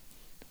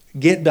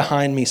 get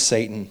behind me,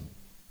 Satan.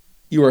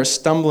 You are a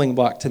stumbling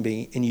block to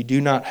me, and you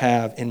do not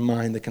have in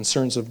mind the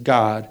concerns of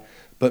God,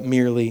 but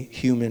merely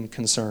human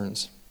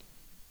concerns.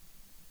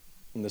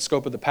 In the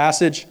scope of the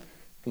passage,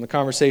 from the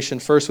conversation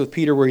first with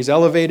Peter where he's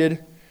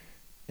elevated,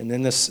 and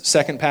then this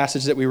second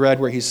passage that we read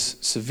where he's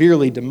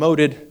severely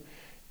demoted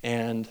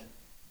and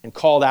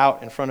called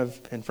out in front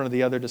of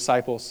the other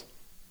disciples.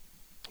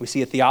 We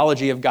see a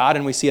theology of God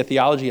and we see a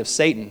theology of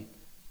Satan.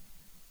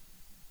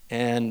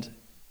 And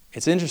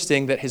it's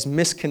interesting that his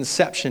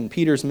misconception,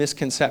 Peter's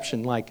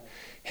misconception, like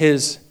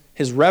his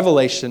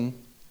revelation,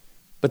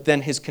 but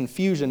then his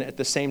confusion at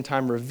the same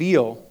time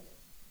reveal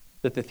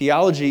that the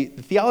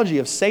theology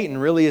of Satan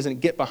really isn't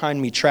get behind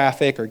me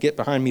traffic or get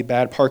behind me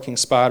bad parking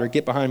spot or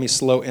get behind me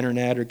slow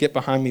internet or get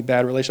behind me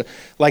bad relation.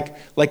 Like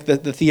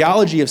the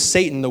theology of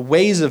Satan, the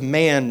ways of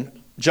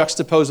man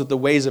juxtaposed with the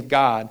ways of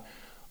God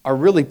are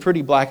really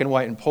pretty black and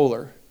white and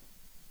polar.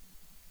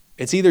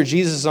 It's either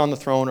Jesus is on the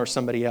throne or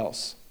somebody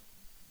else.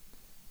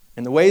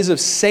 And the ways of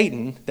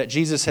Satan that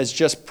Jesus has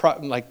just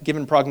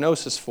given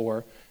prognosis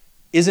for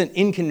isn't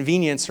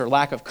inconvenience or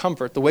lack of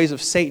comfort. The ways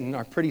of Satan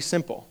are pretty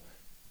simple.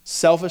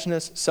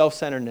 Selfishness,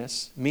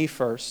 self-centeredness, me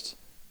first,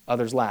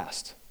 others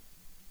last.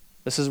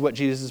 This is what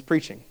Jesus is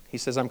preaching. He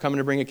says, I'm coming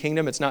to bring a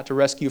kingdom. It's not to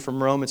rescue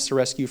from Rome, it's to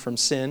rescue from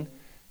sin.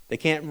 They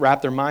can't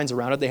wrap their minds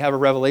around it. They have a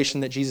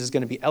revelation that Jesus is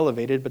going to be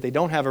elevated, but they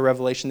don't have a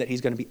revelation that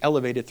he's going to be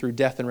elevated through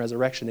death and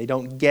resurrection. They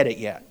don't get it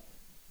yet.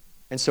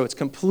 And so it's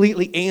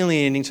completely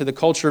alienating to the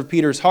culture of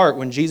Peter's heart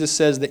when Jesus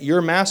says that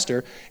your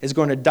master is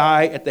going to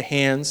die at the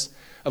hands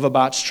of a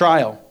botched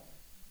trial.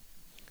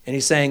 And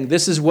he's saying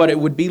this is what it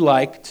would be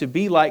like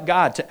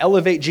God, to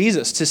elevate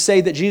Jesus, to say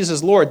that Jesus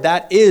is Lord.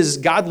 That is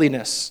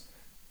godliness.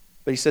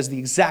 But he says the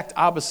exact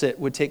opposite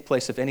would take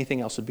place if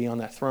anything else would be on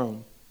that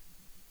throne.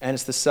 And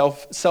it's the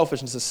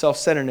selfishness, the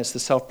self-centeredness, the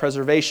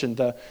self-preservation,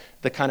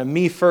 the kind of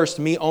me first,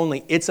 me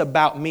only, it's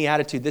about me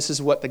attitude. This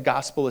is what the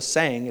gospel is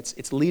saying.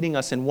 It's leading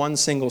us in one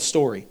single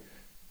story.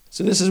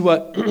 So this is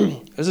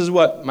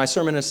what my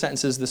sermon in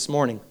sentences this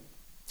morning.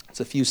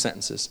 It's a few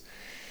sentences.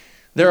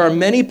 There are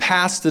many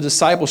paths to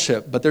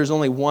discipleship, but there's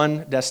only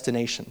one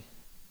destination.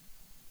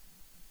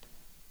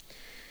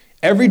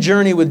 Every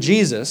journey with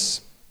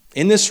Jesus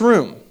in this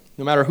room,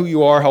 no matter who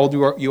you are, how old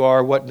you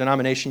are, what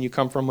denomination you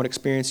come from, what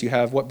experience you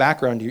have, what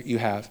background you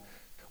have,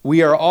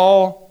 we are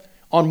all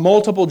on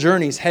multiple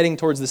journeys heading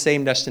towards the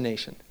same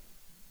destination.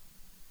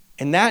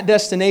 And that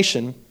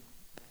destination,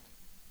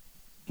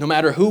 no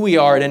matter who we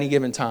are at any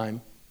given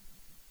time,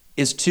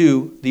 is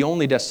to the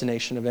only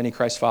destination of any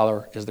Christ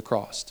follower is the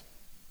cross.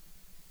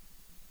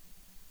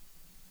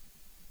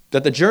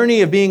 That the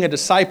journey of being a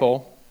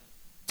disciple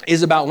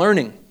is about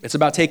learning. It's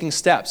about taking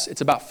steps.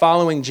 It's about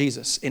following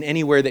Jesus in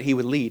anywhere that he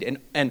would lead.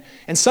 And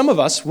some of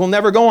us will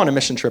never go on a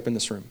mission trip in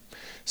this room.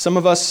 Some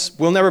of us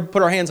will never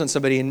put our hands on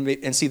somebody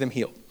and see them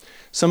healed.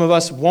 Some of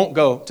us won't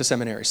go to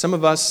seminary. Some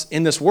of us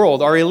in this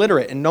world are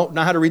illiterate and don't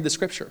know how to read the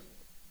scripture.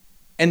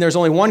 And there's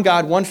only one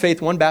God, one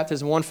faith, one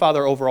baptism, one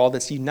Father over all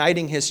that's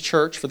uniting his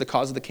church for the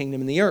cause of the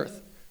kingdom in the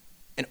earth.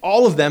 And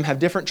all of them have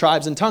different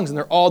tribes and tongues, and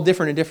they're all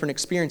different in different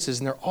experiences,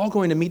 and they're all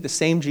going to meet the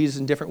same Jesus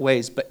in different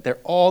ways, but they're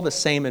all the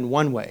same in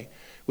one way,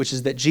 which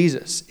is that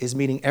Jesus is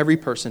meeting every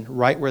person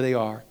right where they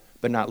are,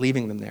 but not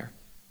leaving them there.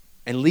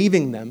 And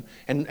leaving them,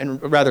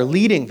 and rather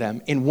leading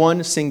them in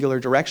one singular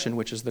direction,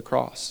 which is the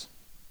cross.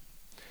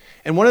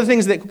 And one of the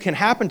things that can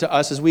happen to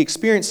us as we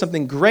experience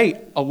something great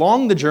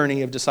along the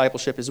journey of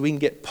discipleship is we can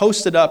get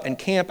posted up and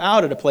camp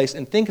out at a place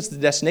and think it's the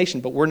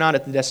destination, but we're not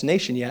at the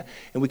destination yet.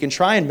 And we can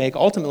try and make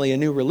ultimately a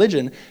new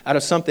religion out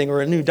of something, or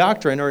a new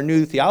doctrine or a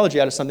new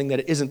theology out of something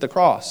that isn't the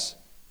cross.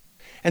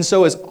 And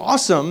so as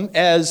awesome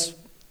as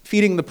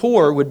feeding the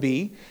poor would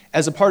be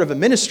as a part of a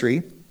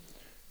ministry,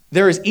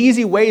 there is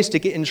easy ways to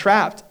get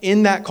entrapped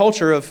in that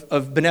culture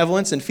of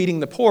benevolence and feeding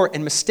the poor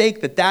and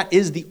mistake that that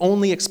is the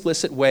only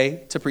explicit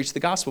way to preach the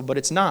gospel, but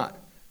it's not.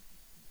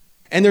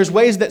 And there's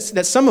ways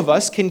that some of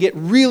us can get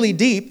really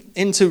deep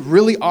into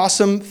really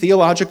awesome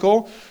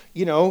theological,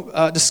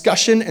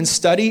 discussion and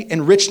study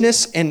and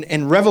richness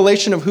and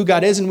revelation of who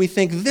God is, and we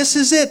think, this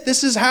is it.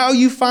 This is how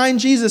you find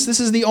Jesus. This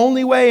is the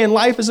only way, and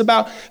life is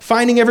about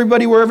finding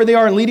everybody wherever they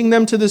are and leading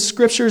them to the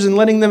scriptures and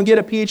letting them get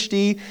a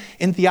PhD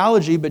in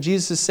theology. But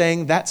Jesus is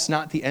saying that's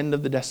not the end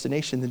of the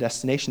destination. The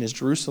destination is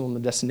Jerusalem. The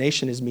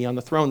destination is me on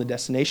the throne. The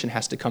destination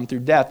has to come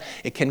through death.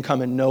 It can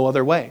come in no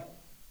other way.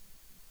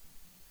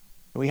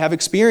 We have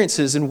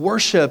experiences in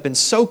worship and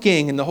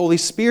soaking in the Holy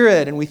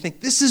Spirit, and we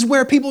think this is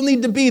where people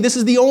need to be. This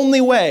is the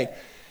only way.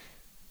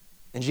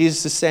 And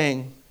Jesus is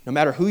saying, no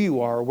matter who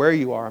you are or where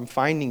you are, I'm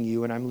finding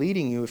you and I'm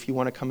leading you. If you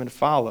want to come and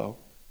follow,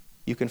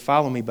 you can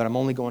follow me, but I'm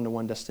only going to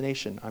one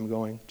destination. I'm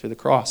going to the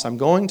cross. I'm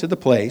going to the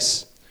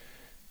place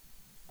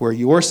where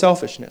your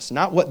selfishness,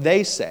 not what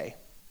they say,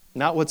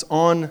 not what's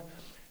on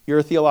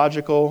your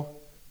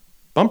theological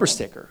bumper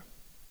sticker,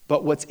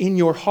 but what's in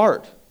your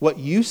heart, what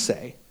you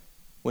say,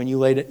 when you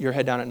lay your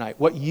head down at night,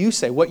 what you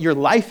say, what your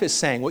life is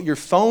saying, what your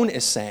phone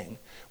is saying,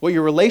 what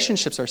your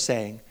relationships are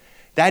saying,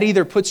 that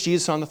either puts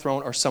Jesus on the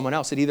throne or someone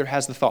else. It either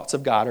has the thoughts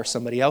of God or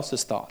somebody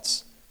else's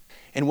thoughts.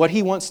 And what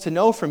he wants to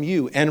know from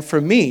you and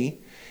from me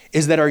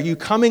is that, are you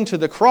coming to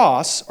the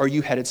cross or are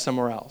you headed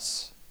somewhere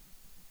else?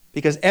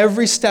 Because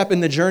every step in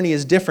the journey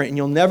is different, and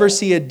you'll never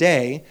see a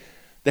day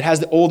that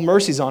has the old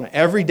mercies on it.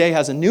 Every day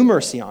has a new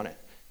mercy on it,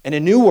 and a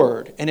new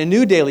word, and a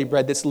new daily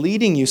bread that's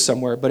leading you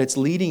somewhere, but it's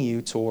leading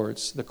you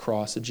towards the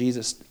cross of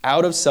Jesus,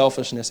 out of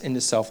selfishness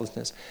into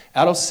selflessness,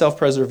 out of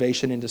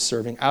self-preservation into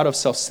serving, out of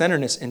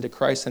self-centeredness into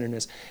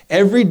Christ-centeredness.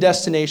 Every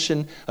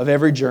destination of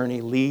every journey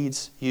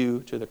leads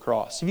you to the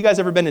cross. Have you guys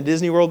ever been to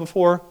Disney World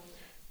before?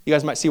 You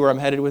guys might see where I'm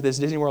headed with this.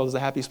 Disney World is the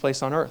happiest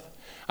place on earth.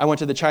 I went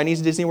to the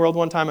Chinese Disney World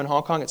one time in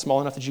Hong Kong. It's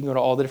small enough that you can go to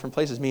all the different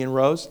places. Me and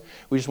Rose,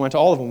 we just went to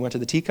all of them. We went to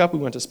the Teacup. We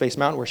went to Space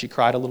Mountain, where she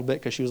cried a little bit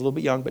because she was a little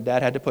bit young, but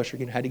Dad had to push her.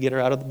 Had to get her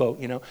out of the boat.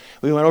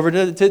 We went over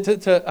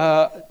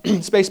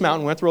to Space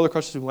Mountain. We went to roller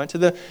coasters. We went to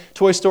the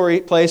Toy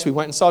Story place. We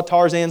went and saw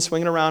Tarzan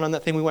swinging around on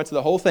that thing. We went to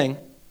the whole thing.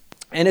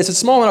 And it's a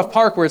small enough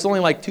park where it's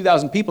only like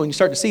 2,000 people, and you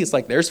start to see, it's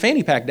like, there's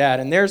Fanny Pack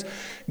Dad, and there's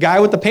guy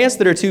with the pants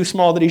that are too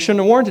small that he shouldn't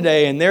have worn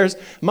today, and there's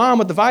mom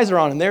with the visor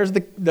on, and there's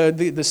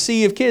the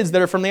sea of kids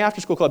that are from the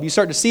after-school club. You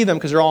start to see them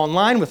because they're all in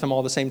line with them all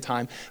at the same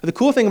time. But the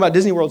cool thing about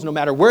Disney World is no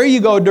matter where you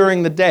go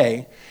during the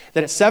day,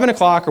 that at 7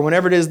 o'clock or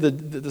whenever it is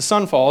the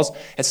sun falls,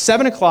 at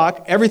 7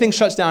 o'clock, everything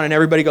shuts down and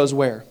everybody goes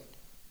where?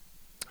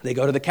 They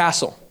go to the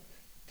castle.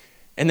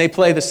 And they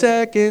play the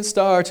second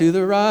star to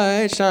the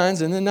right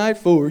shines in the night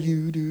for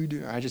you.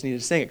 I just needed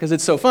to sing it because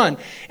it's so fun.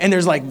 And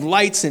there's like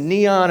lights and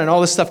neon and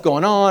all this stuff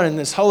going on and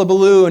this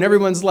hullabaloo. And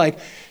everyone's like,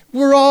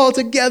 we're all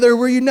together.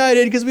 We're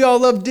united because we all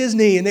love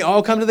Disney. And they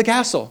all come to the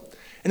castle.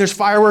 And there's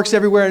fireworks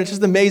everywhere, and it's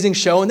just an amazing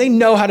show. And they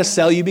know how to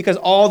sell you because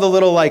all the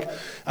little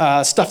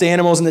stuffed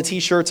animals and the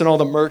T-shirts and all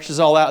the merch is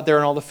all out there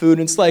and all the food.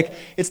 And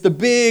it's the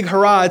big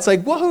hurrah. It's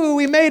like, woohoo,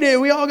 we made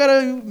it. We all got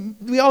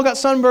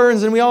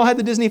sunburns, and we all had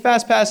the Disney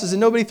Fast Passes,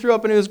 and nobody threw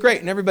up, and it was great.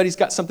 And everybody's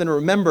got something to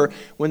remember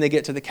when they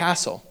get to the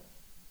castle.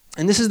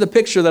 And this is the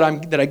picture that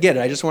I get.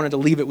 I just wanted to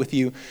leave it with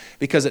you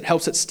because it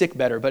helps it stick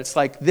better. But it's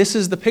like, this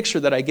is the picture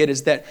that I get,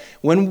 is that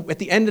when at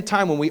the end of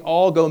time, when we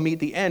all go meet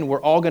the end,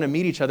 we're all going to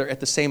meet each other at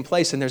the same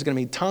place. And there's going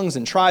to be tongues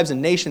and tribes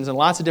and nations and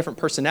lots of different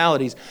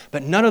personalities.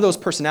 But none of those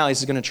personalities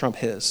is going to trump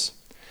his.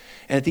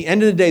 And at the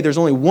end of the day, there's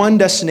only one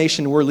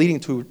destination we're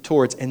leading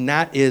towards, and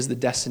that is the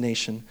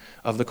destination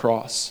of the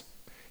cross.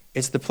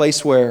 It's the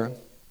place where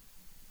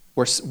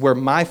where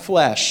my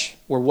flesh,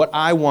 where what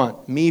I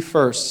want, me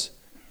first,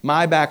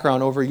 my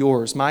background over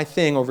yours, my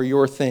thing over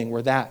your thing,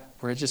 where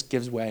it just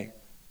gives way.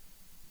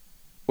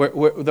 Where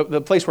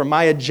the place where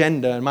my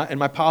agenda and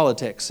my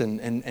politics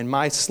and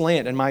my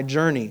slant and my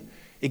journey,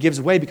 it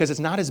gives way because it's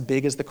not as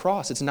big as the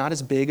cross. It's not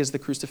as big as the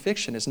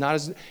crucifixion. It's not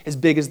as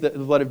big as the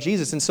blood of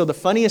Jesus. And so the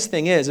funniest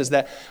thing is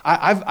that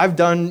I've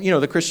done,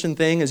 the Christian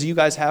thing, as you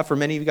guys have, for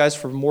many of you guys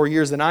for more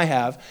years than I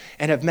have,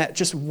 and have met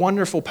just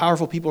wonderful,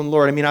 powerful people in the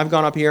Lord. I mean, I've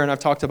gone up here and I've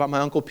talked about my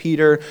Uncle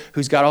Peter,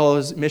 who's got all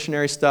his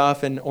missionary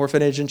stuff and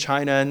orphanage in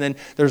China. And then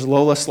there's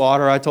Lola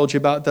Slaughter. I told you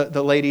about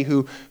the lady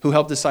who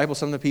helped disciple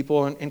some of the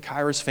people in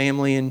Kyra's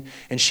family. And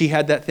she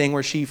had that thing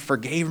where she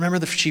forgave.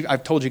 Remember,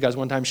 I've told you guys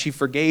one time, she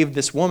forgave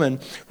this woman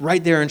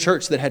right there in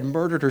church that had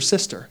murdered her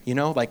sister,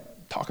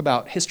 talk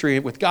about history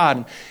with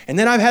God. And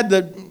then I've had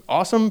the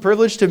awesome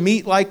privilege to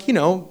meet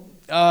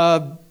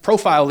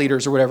profile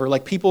leaders or whatever,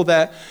 like people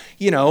that,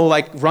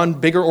 run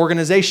bigger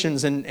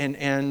organizations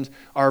and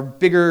are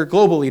bigger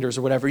global leaders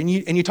or whatever. And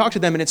you talk to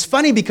them, and it's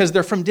funny because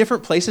they're from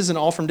different places and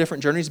all from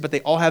different journeys, but they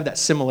all have that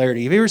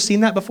similarity. Have you ever seen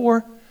that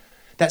before?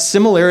 That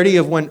similarity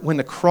of when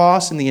the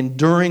cross and the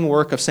enduring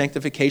work of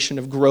sanctification,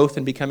 of growth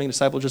and becoming a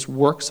disciple just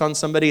works on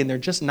somebody and they're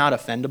just not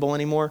offendable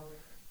anymore.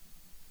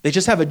 They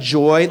just have a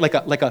joy, like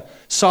a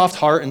soft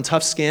heart and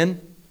tough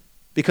skin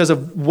because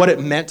of what it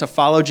meant to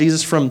follow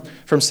Jesus from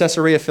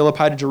Caesarea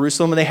Philippi to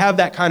Jerusalem. And they have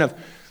that kind of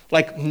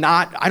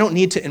I don't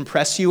need to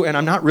impress you, and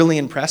I'm not really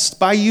impressed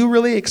by you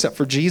really, except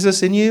for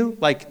Jesus in you.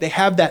 They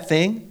have that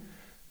thing.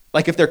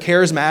 Like if they're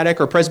charismatic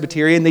or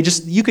Presbyterian,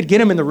 you could get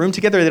them in the room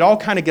together, they'd all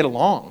kind of get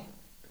along.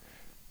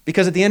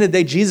 Because at the end of the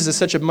day, Jesus is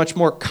such a much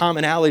more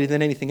commonality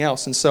than anything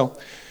else. And so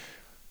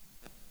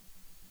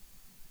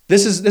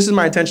This is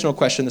my intentional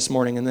question this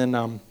morning, and then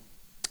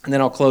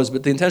I'll close.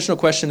 But the intentional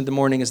question of the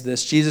morning is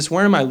this: Jesus,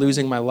 where am I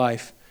losing my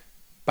life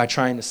by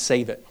trying to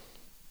save it?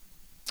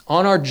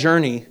 On our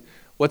journey,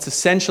 what's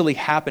essentially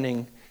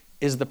happening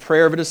is the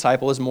prayer of a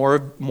disciple is more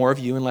of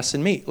you and less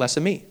of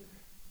me.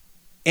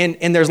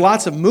 And there's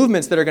lots of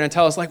movements that are going to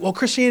tell us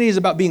Christianity is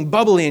about being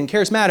bubbly and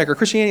charismatic, or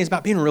Christianity is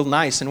about being real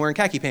nice and wearing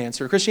khaki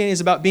pants, or Christianity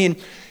is about being,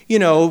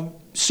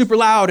 super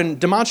loud and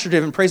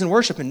demonstrative in praise and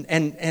worship.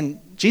 And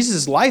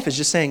Jesus' life is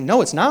just saying,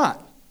 no, it's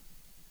not.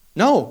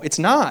 No, it's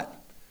not.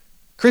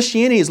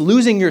 Christianity is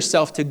losing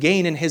yourself to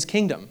gain in his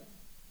kingdom.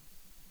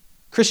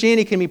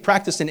 Christianity can be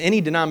practiced in any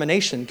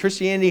denomination.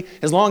 Christianity,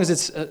 as long as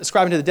it's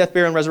ascribing to the death,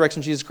 burial, and resurrection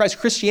of Jesus Christ,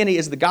 Christianity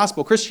is the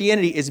gospel.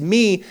 Christianity is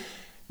me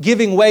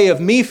giving way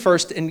of me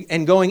first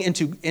and going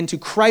into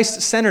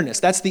Christ-centeredness.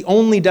 That's the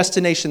only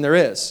destination there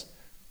is.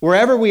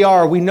 Wherever we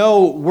are, we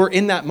know we're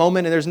in that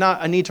moment and there's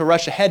not a need to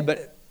rush ahead,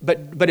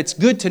 but it's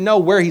good to know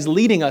where he's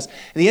leading us.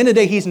 At the end of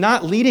the day, he's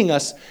not leading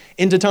us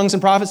into tongues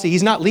and prophecy.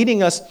 He's not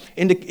leading us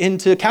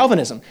into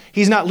Calvinism.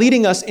 He's not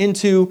leading us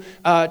into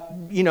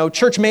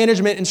church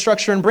management and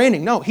structure and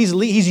branding. No,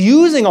 he's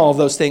using all of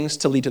those things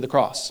to lead to the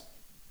cross.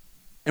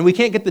 And we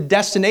can't get the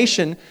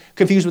destination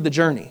confused with the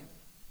journey.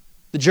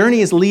 The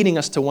journey is leading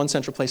us to one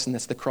central place, and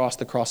that's the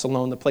cross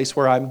alone, the place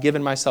where I'm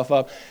giving myself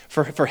up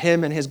for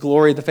him and his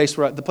glory, the place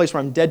where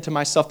I'm dead to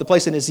myself, the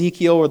place in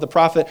Ezekiel where the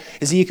prophet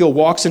Ezekiel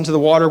walks into the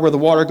water, where the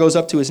water goes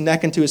up to his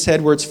neck and to his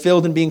head, where it's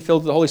filled and being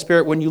filled with the Holy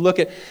Spirit. When you look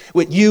at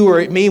you or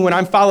at me, when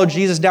I'm followed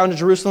Jesus down to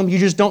Jerusalem, you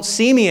just don't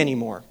see me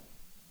anymore.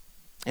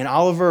 And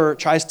Oliver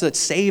tries to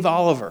save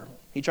Oliver.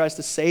 He tries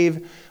to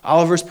save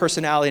Oliver's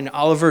personality and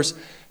Oliver's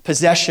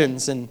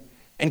possessions and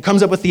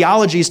comes up with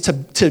theologies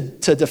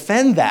to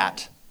defend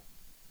that.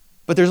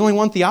 But there's only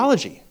one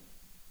theology,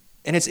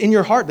 and it's in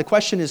your heart. The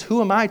question is, who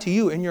am I to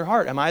you in your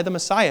heart? Am I the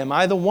Messiah? Am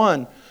I the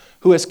one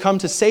who has come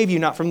to save you,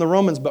 not from the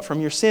Romans, but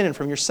from your sin and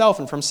from yourself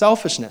and from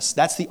selfishness?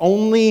 That's the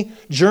only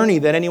journey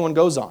that anyone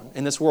goes on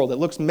in this world. It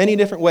looks many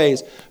different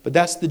ways, but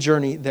that's the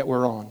journey that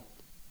we're on.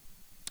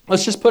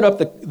 Let's just put up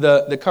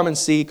the come and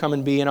see, come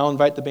and be, and I'll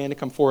invite the band to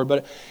come forward.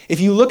 But if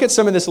you look at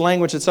some of this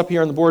language that's up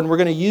here on the board, and we're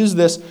going to use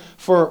this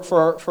for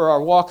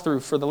our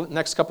walkthrough for the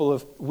next couple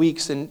of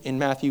weeks in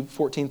Matthew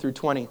 14 through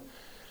 20.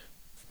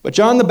 But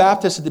John the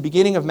Baptist at the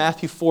beginning of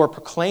Matthew 4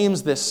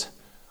 proclaims this: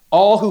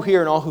 all who hear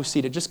and all who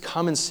see, to just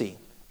come and see.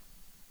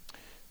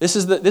 This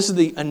is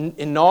the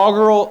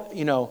inaugural,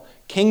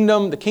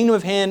 kingdom. The kingdom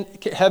of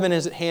heaven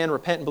is at hand.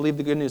 Repent and believe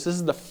the good news. This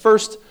is the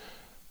first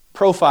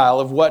profile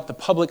of what the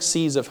public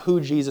sees of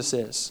who Jesus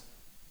is.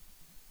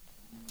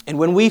 And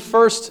when we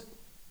first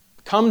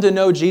come to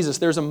know Jesus,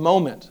 there's a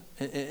moment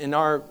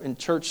in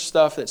church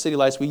stuff at City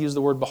Lights, we use the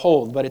word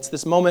behold, but it's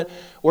this moment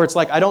where it's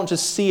I don't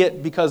just see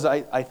it because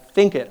I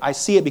think it. I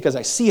see it because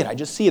I see it. I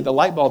just see it. The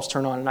light bulbs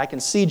turn on and I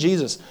can see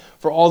Jesus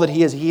for all that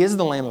he is. He is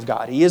the Lamb of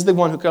God. He is the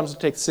one who comes to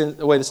take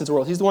away the sins of the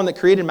world. He's the one that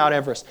created Mount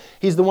Everest.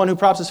 He's the one who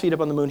props his feet up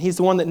on the moon. He's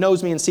the one that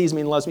knows me and sees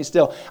me and loves me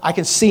still. I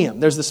can see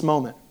him. There's this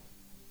moment.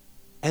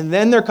 And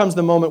then there comes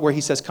the moment where he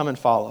says, come and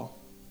follow.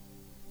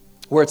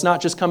 Where it's not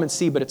just come and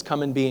see, but it's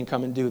come and be and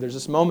come and do. There's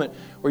this moment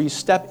where you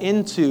step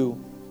into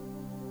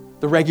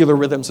the regular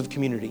rhythms of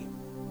community,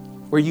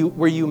 where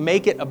you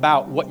make it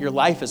about what your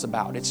life is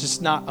about. It's just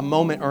not a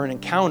moment or an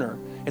encounter.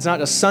 It's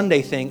not a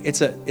Sunday thing.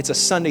 It's a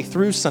Sunday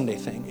through Sunday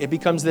thing. It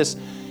becomes this,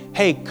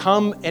 hey,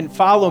 come and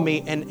follow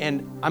me, and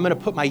I'm going to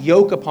put my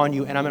yoke upon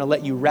you, and I'm going to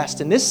let you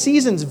rest. And this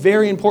season's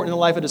very important in the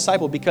life of a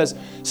disciple, because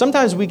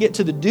sometimes we get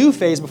to the do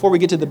phase before we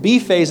get to the be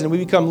phase, and we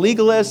become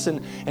legalists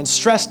and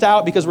stressed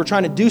out because we're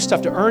trying to do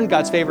stuff to earn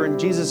God's favor. And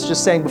Jesus is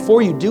just saying,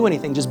 before you do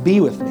anything, just be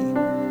with me.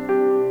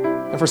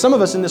 And for some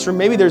of us in this room,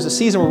 maybe there's a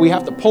season where we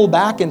have to pull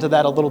back into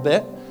that a little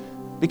bit,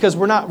 because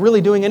we're not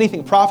really doing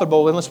anything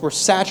profitable unless we're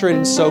saturated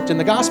and soaked in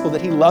the gospel,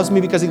 that he loves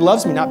me because he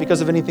loves me, not because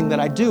of anything that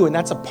I do. And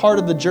that's a part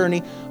of the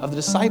journey of the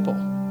disciple.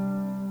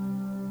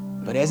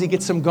 But as he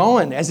gets them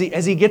going, as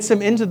he gets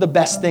them into the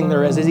best thing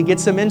there is, as he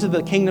gets them into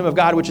the kingdom of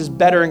God, which is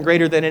better and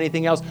greater than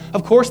anything else,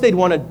 of course they'd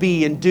want to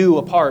be and do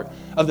a part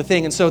of the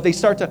thing. And so he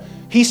starts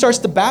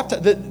to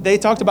baptize. They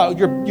talked about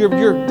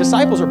your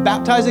disciples are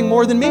baptizing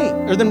more than me,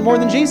 or more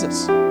than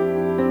Jesus.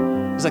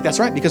 He's like, that's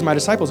right, because my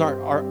disciples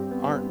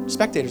aren't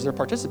spectators, they're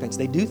participants.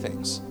 They do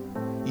things.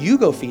 You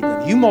go feed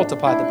them. You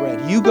multiply the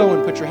bread. You go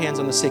and put your hands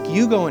on the sick.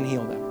 You go and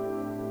heal them.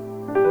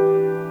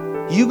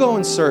 You go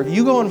and serve.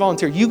 You go and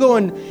volunteer. You go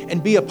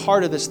and be a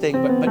part of this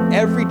thing. But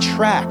every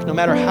track, no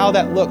matter how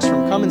that looks,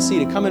 from come and see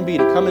to come and be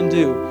to come and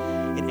do,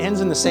 it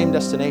ends in the same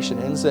destination.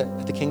 It ends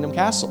at the kingdom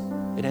castle.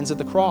 It ends at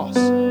the cross.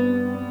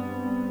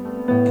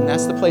 And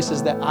that's the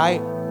places that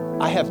I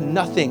have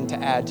nothing to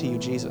add to you,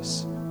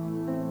 Jesus.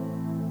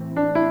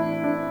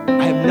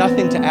 I have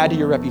nothing to add to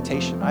your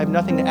reputation. I have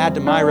nothing to add to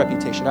my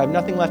reputation. I have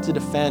nothing left to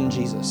defend,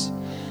 Jesus.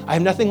 I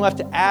have nothing left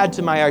to add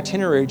to my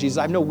itinerary, Jesus.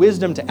 I have no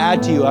wisdom to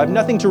add to you. I have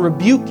nothing to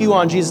rebuke you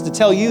on, Jesus, to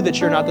tell you that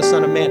you're not the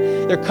Son of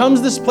Man. There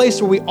comes this place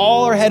where we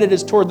all are headed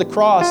is toward the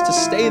cross, to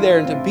stay there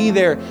and to be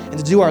there and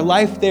to do our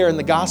life there in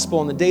the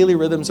gospel and the daily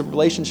rhythms of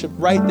relationship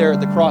right there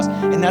at the cross.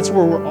 And that's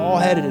where we're all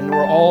headed, and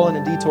we're all in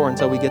a detour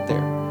until we get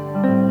there.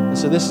 And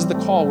so this is the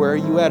call. Where are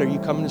you at? Are you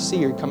coming to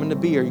see? Are you coming to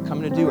be? Are you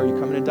coming to do? Are you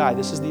coming to die?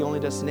 This is the only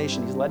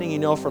destination. He's letting you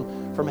know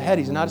from ahead.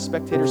 He's not a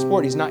spectator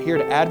sport. He's not here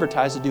to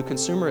advertise, to do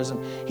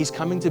consumerism. He's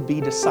coming to be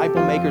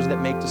disciple makers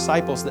that make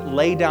disciples, that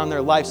lay down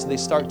their life so they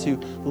start to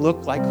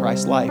look like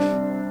Christ's life.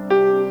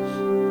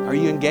 Are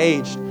you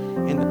engaged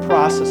in the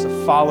process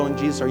of following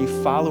Jesus? Are you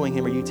following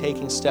him? Are you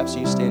taking steps? Are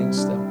you standing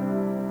still?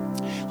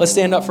 Let's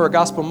stand up for a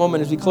gospel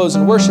moment as we close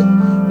in worship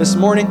this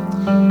morning.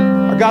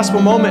 Our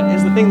gospel moment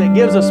is the thing that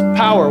gives us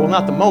power. Well,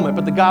 not the moment,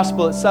 but the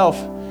gospel itself.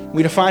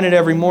 We define it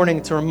every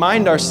morning to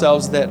remind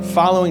ourselves that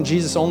following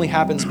Jesus only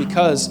happens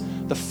because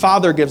the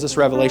Father gives us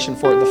revelation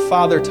for it. The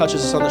Father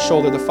touches us on the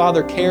shoulder. The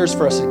Father cares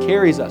for us and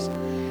carries us.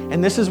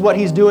 And this is what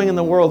he's doing in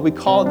the world. We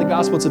call it the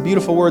gospel. It's a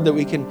beautiful word that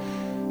we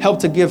can help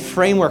to give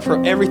framework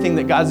for everything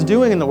that God's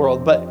doing in the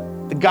world. But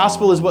the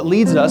gospel is what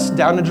leads us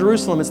down to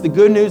Jerusalem. It's the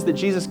good news that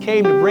Jesus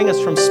came to bring us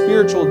from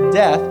spiritual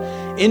death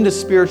into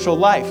spiritual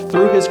life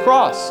through his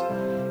cross.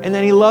 And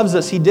then he loves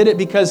us. He did it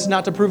because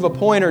not to prove a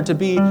point or to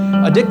be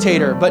a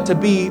dictator, but to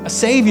be a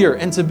savior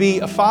and to be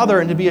a father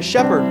and to be a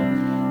shepherd.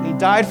 And he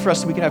died for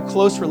us so we can have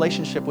close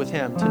relationship with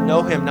him, to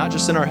know him, not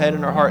just in our head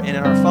and our heart, and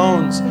in our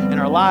phones, in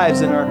our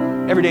lives, in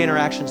our everyday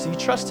interactions. So you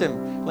trust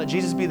him. Let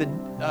Jesus be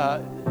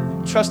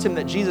trust him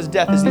that Jesus'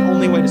 death is the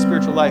only way to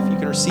spiritual life. You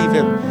can receive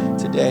him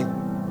today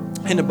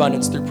in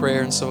abundance through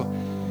prayer. And so,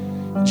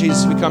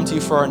 Jesus, we come to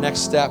you for our next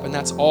step, and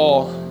that's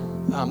all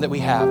that we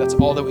have. That's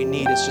all that we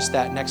need. It's just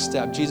that next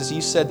step. Jesus,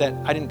 you said that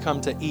I didn't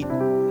come to eat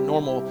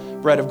normal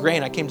bread of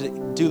grain. I came to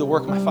do the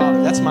work of my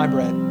Father. That's my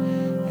bread.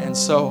 And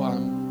so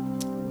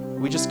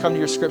we just come to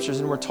your scriptures,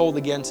 and we're told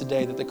again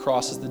today that the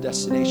cross is the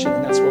destination,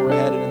 and that's where we're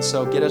headed. And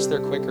so get us there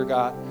quicker,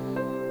 God.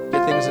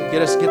 Get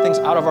things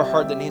out of our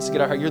heart that needs to get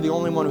out of our heart. You're the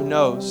only one who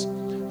knows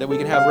that we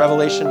can have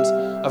revelations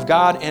of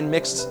God and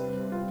mixed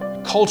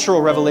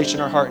cultural revelation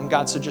in our heart. And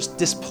God, so just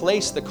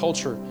displace the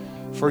culture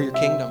for your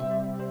kingdom.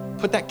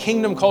 Put that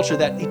kingdom culture,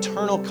 that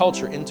eternal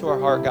culture into our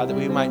heart, God, that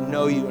we might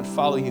know you and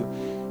follow you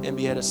and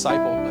be a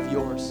disciple of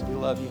yours. We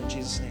love you in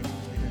Jesus' name.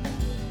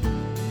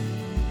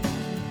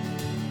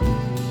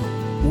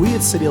 Amen. We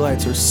at City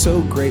Lights are so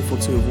grateful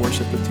to have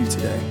worshiped with you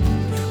today.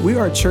 We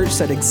are a church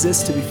that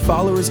exists to be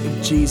followers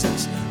of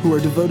Jesus, who are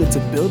devoted to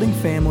building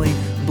family,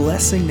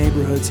 blessing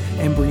neighborhoods,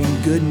 and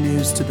bringing good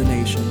news to the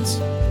nations.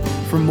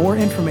 For more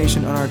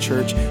information on our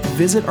church,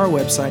 visit our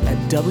website at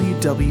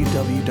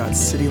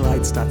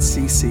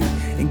www.citylights.cc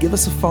and give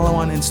us a follow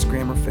on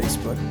Instagram or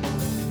Facebook.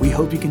 We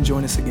hope you can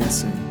join us again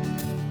soon.